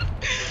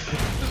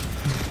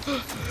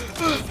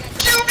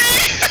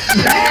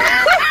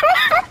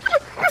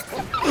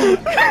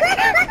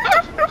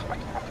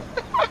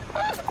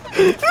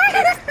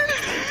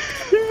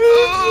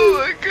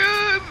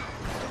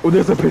 Oh,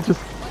 there's a bitch.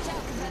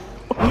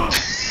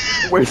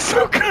 We're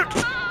so good.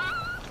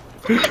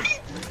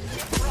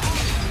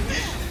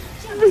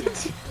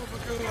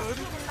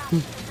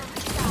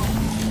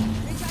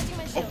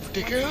 Oh,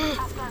 nigga.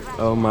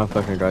 Oh my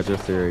fucking god, you're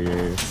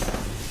serious.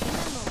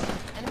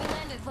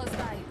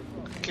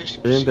 Okay,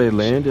 Then they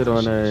landed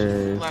on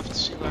a. left.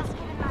 She left.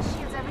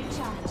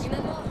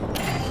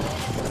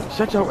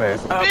 Shut your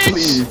ass up,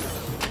 please.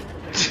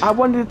 I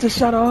wanted to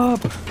shut up.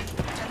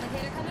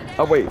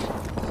 Oh wait.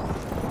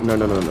 No.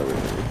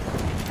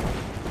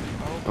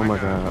 Oh my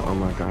god. Oh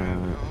my god.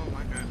 Oh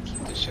my god.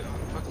 Keep this shit on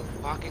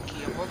fucking lock and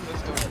key. I'm holding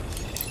this door.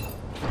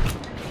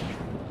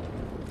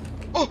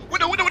 Oh,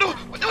 window.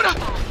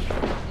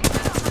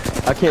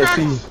 I can't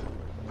see.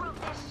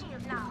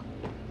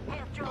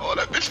 Oh,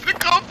 that bitch finna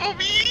come for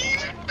me.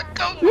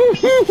 Oh,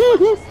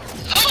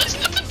 it's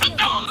nothing but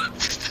no.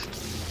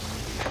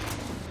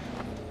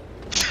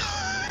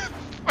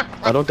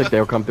 I don't think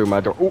they'll come through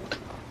my door. Ooh.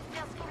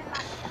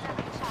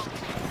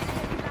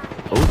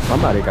 Oh,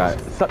 somebody got.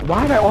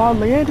 Why they all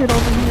landed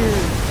over here?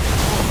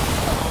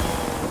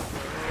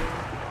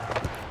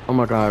 Oh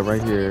my god,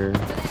 right here.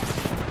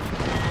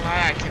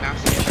 Why I cannot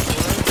see it.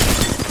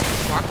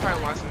 Walk by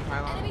once in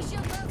pylon.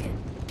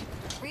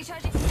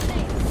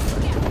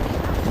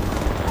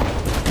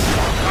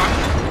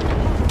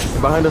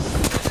 Behind us.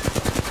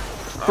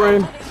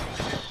 Friend. Over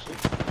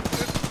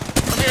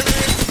here.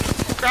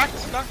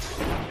 Cracked, knocked.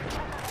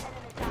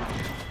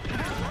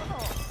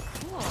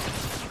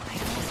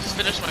 Just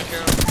finished my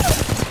kill.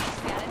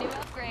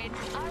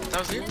 That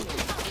was you?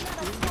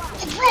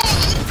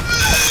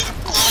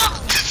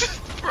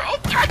 Bro,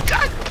 I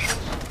got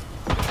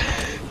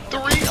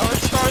 3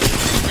 stars,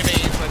 2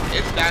 grenades. Like,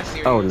 it's that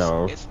serious. Oh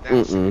no. It's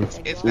that serious.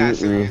 It's that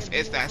serious.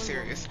 It's that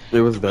serious. It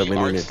was that 3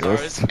 many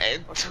stars niggas.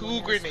 and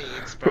 2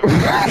 grenades, bro.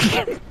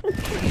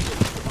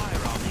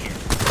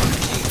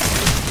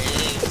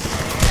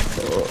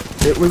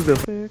 It was the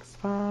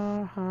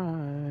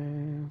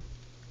 6-5.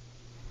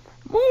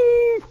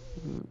 Move.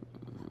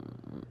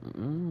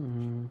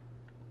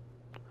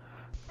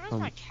 Where's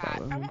my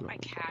cat? I want my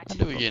cat. How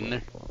do we get in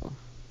there?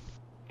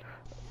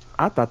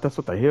 I thought that's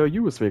what the hell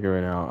you was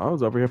figuring out. I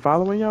was over here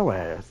following your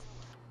ass.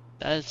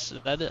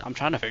 I'm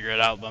trying to figure it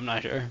out, but I'm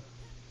not sure.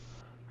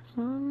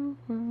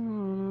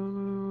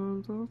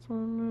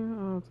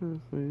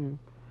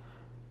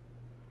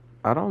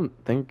 I don't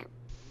think,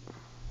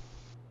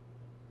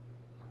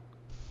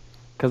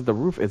 because the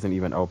roof isn't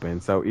even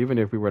open, so even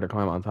if we were to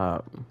climb on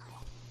top.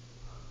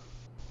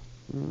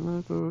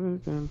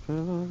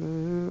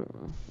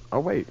 Oh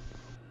wait.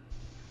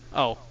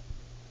 Oh.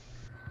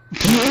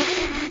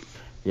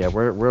 Yeah,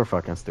 we're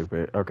fucking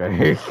stupid.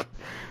 Okay.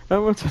 I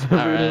went to the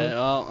Alright,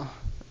 well.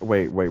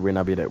 Wait, we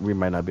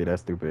might not be that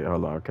stupid.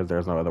 Hold on, because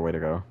there's no other way to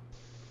go.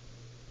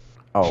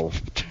 Oh.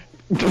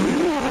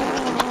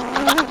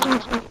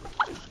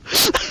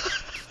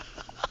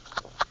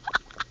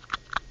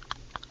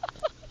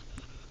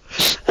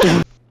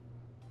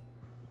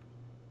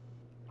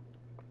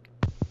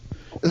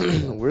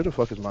 Where the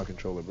fuck is my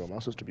controller, bro? My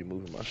sister be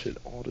moving my shit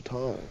all the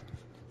time.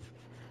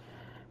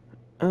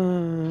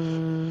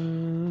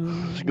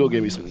 She go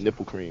get me some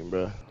nipple cream,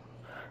 bro.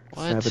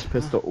 What? Savage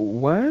pistol.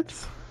 What?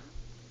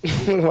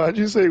 Why'd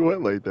you say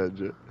what like that,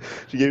 Jet?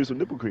 She gave me some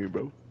nipple cream,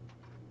 bro.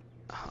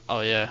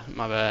 Oh yeah,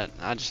 my bad.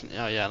 Oh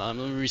yeah, let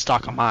me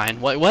restock on mine.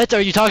 What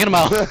are you talking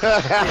about?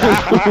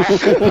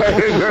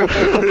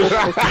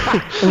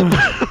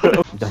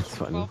 That's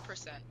funny.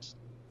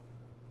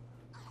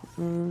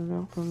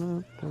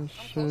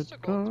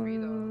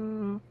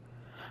 12%.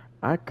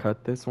 I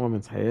cut this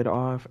woman's head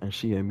off and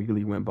she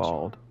immediately went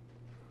bald.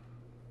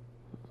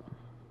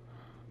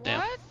 Damn.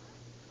 What?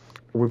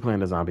 We're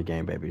playing a zombie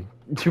game, baby.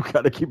 You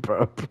gotta keep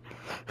up.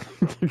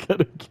 You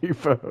gotta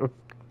keep up.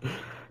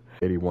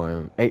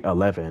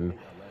 811,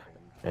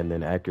 and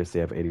then accuracy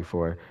of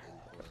 84.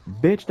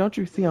 Bitch, don't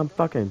you see I'm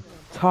fucking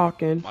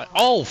talking?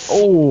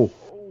 Oh!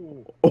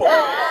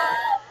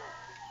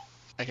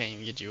 I can't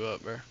even get you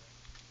up, bro.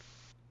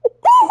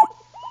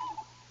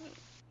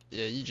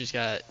 Yeah, you just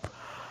got.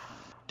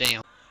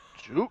 Damn.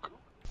 Juke.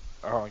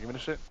 Oh, give me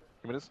this shit.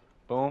 Give me this.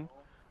 Boom.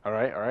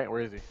 Alright,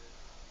 where is he?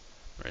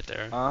 Right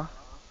there.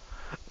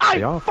 Are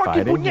y'all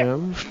fighting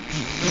him?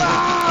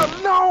 Ah,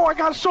 no, I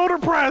got shoulder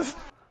pressed.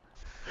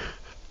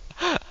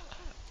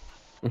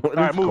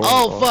 Alright, move.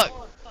 Oh,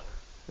 fuck.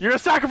 You're a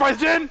sacrifice,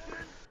 Jen.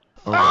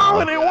 Oh,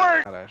 it ain't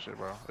work. That shit,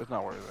 bro. It's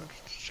not worth it.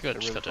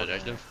 Just got that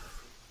active.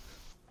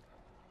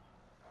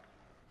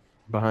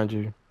 Behind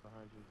you. I'm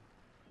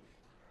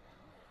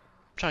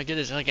trying to get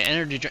this like an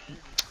energy drink.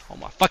 Oh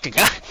my fucking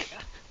god.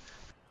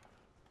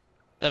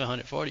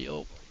 740.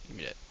 Oh, give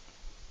me that.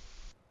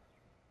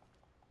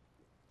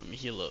 Let me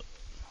heal up.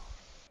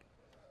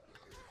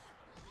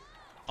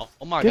 Oh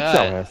my god.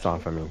 Get your ass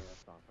off of me.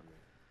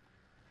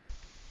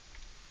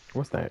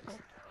 What's next?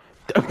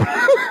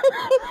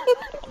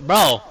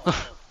 Bro.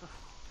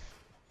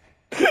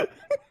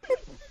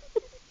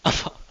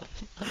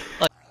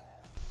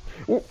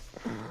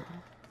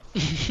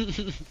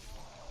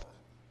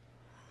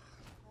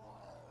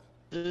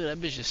 Dude, that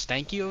bitch is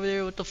stanky over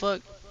there. What the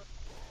fuck?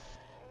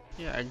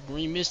 Yeah,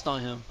 we missed on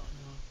him.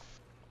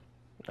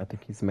 I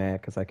think he's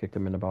mad because I kicked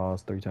him in the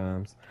balls 3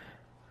 times.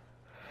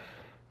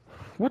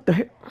 What the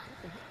heck?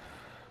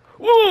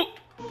 Woo!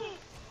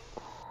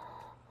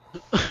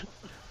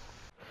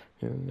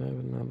 You'll never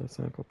know the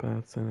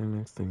psychopath sitting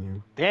next to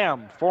you.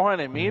 Damn,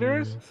 400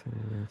 meters?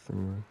 Sitting next to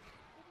you.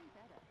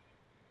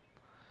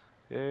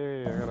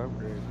 Yeah, I gotta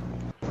upgrade.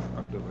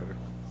 I'll do it later.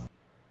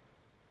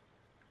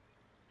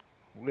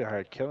 We out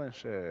here killing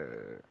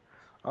shit.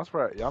 I'm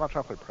surprised y'all not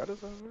trying to play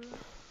Predators over here?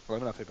 Well,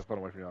 let me not take the phone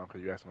away from y'all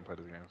because you asked me to play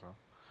this game, so.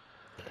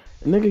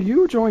 Nigga,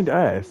 you joined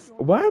us.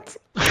 What?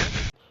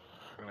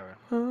 Anyway.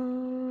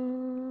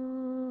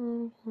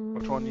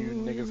 Which one you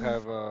niggas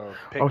have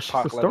picked? Oh,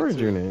 she's a storage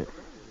unit.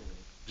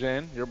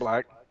 Jen, you're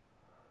black.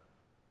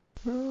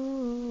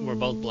 We're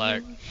both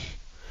black.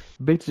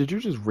 Bitch, did you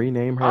just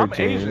rename her I'm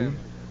Jen? Asian.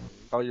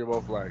 Oh, you're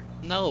both black.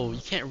 No,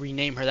 you can't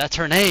rename her. That's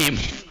her name.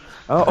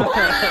 Oh.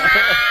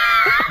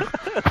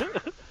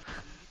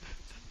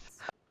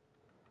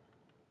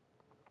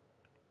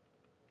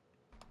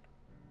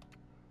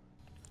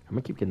 I'm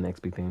gonna keep getting the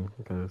XP thing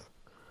because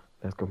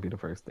that's gonna be the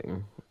first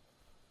thing.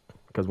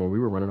 Because when we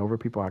were running over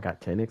people, I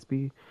got 10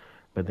 XP,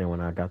 but then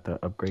when I got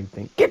the upgrade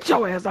thing, get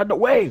your ass out the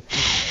way!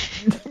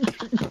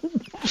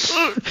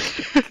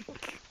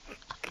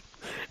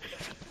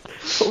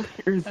 Over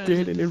here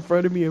standing in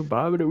front of me and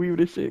bobbing and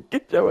weaving and shit.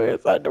 Get your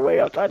ass out the way!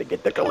 I'm trying to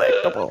get the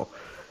collectible.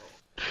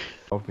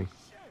 Off me.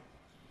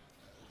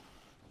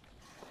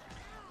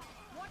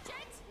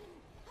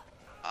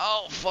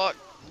 Oh fuck.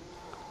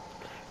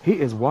 He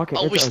is walking.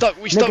 Oh, into we stuck.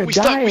 We stuck. We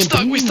stuck. We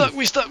stuck. We stuck.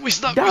 We stuck. We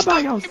stuck. Die by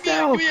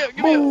yourself.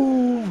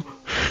 Move.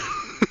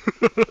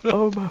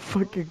 Oh my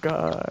fucking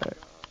god.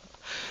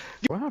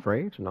 Do I have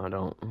rage? No, I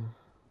don't.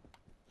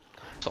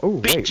 Oh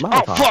wait,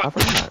 Molotov. Oh, fuck. I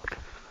forgot.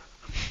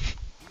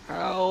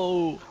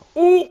 Ow.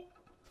 Ooh.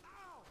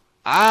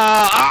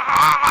 Ah.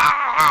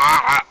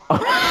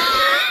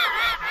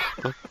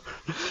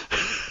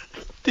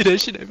 Did that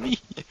shit at me?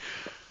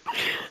 I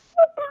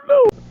don't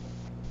know.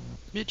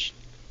 Bitch.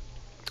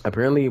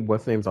 Apparently,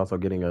 what's name's also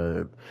getting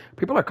a.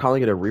 People are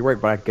calling it a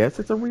rework, but I guess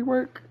it's a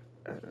rework.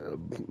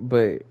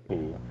 But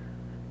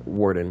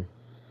Warden.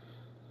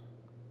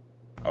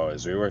 Oh,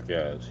 his rework?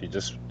 Yeah, he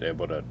just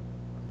able to.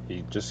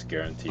 He just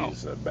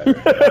guarantees a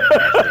better.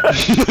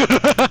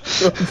 I'm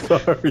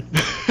sorry.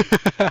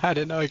 I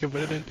didn't know I could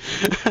put it in.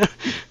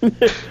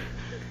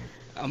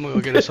 I'm gonna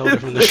go get a soda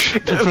from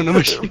the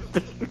machine.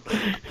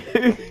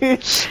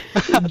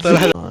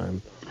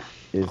 Time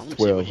is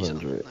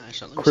 1200.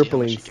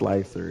 Crippling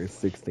slicer is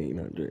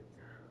 1600.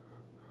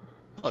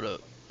 Hold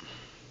up.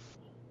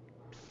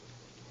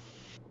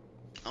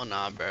 Oh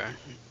nah, bro.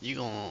 You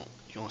gonna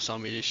sell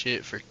me this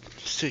shit for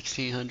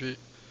 1600?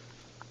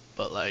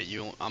 But like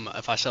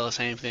if I sell the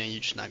same thing, you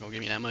just not gonna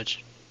give me that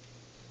much.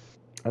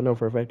 I know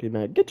for a fact you're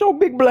not. Get your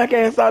big black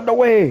ass out the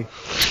way.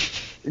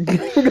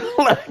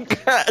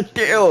 Like, god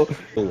damn.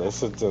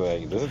 Listen to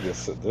like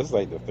this is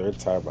like the 3rd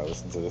time I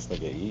listen to this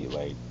nigga eat.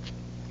 Like,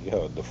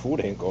 yo, the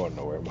food ain't going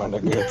nowhere. My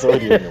nigga, it's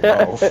already in your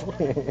mouth.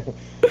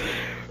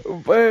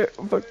 But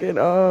fucking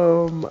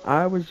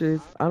I was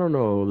just I don't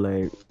know,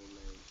 like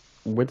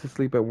went to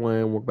sleep at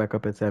 1, woke back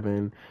up at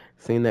 7,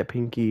 seen that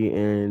Pinky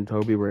and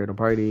Toby were at a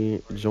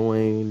party,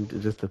 joined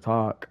just to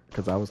talk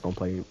because I was gonna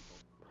play.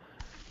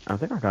 I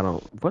think I got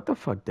on. What the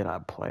fuck did I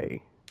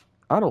play?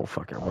 I don't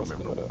fucking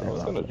remember. I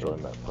was gonna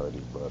join that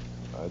party, but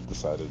I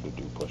decided to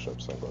do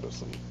push-ups and go to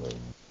sleep. But...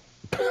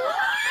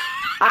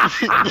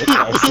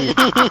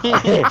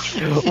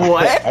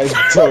 What?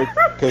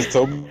 Because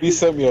Toby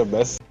sent me a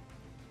message.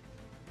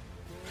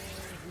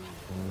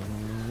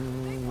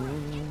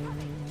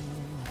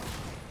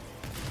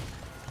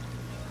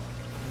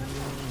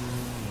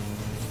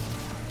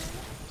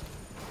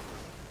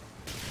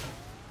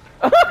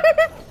 A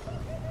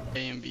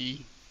and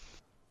B.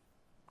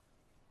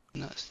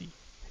 Nasty.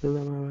 Where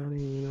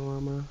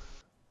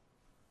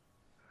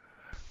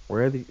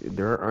are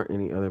there aren't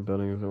any other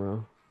buildings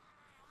around.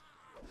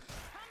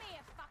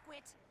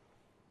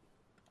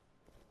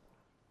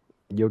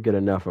 You'll get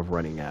enough of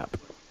running app.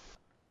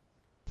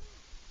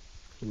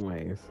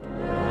 Anyways.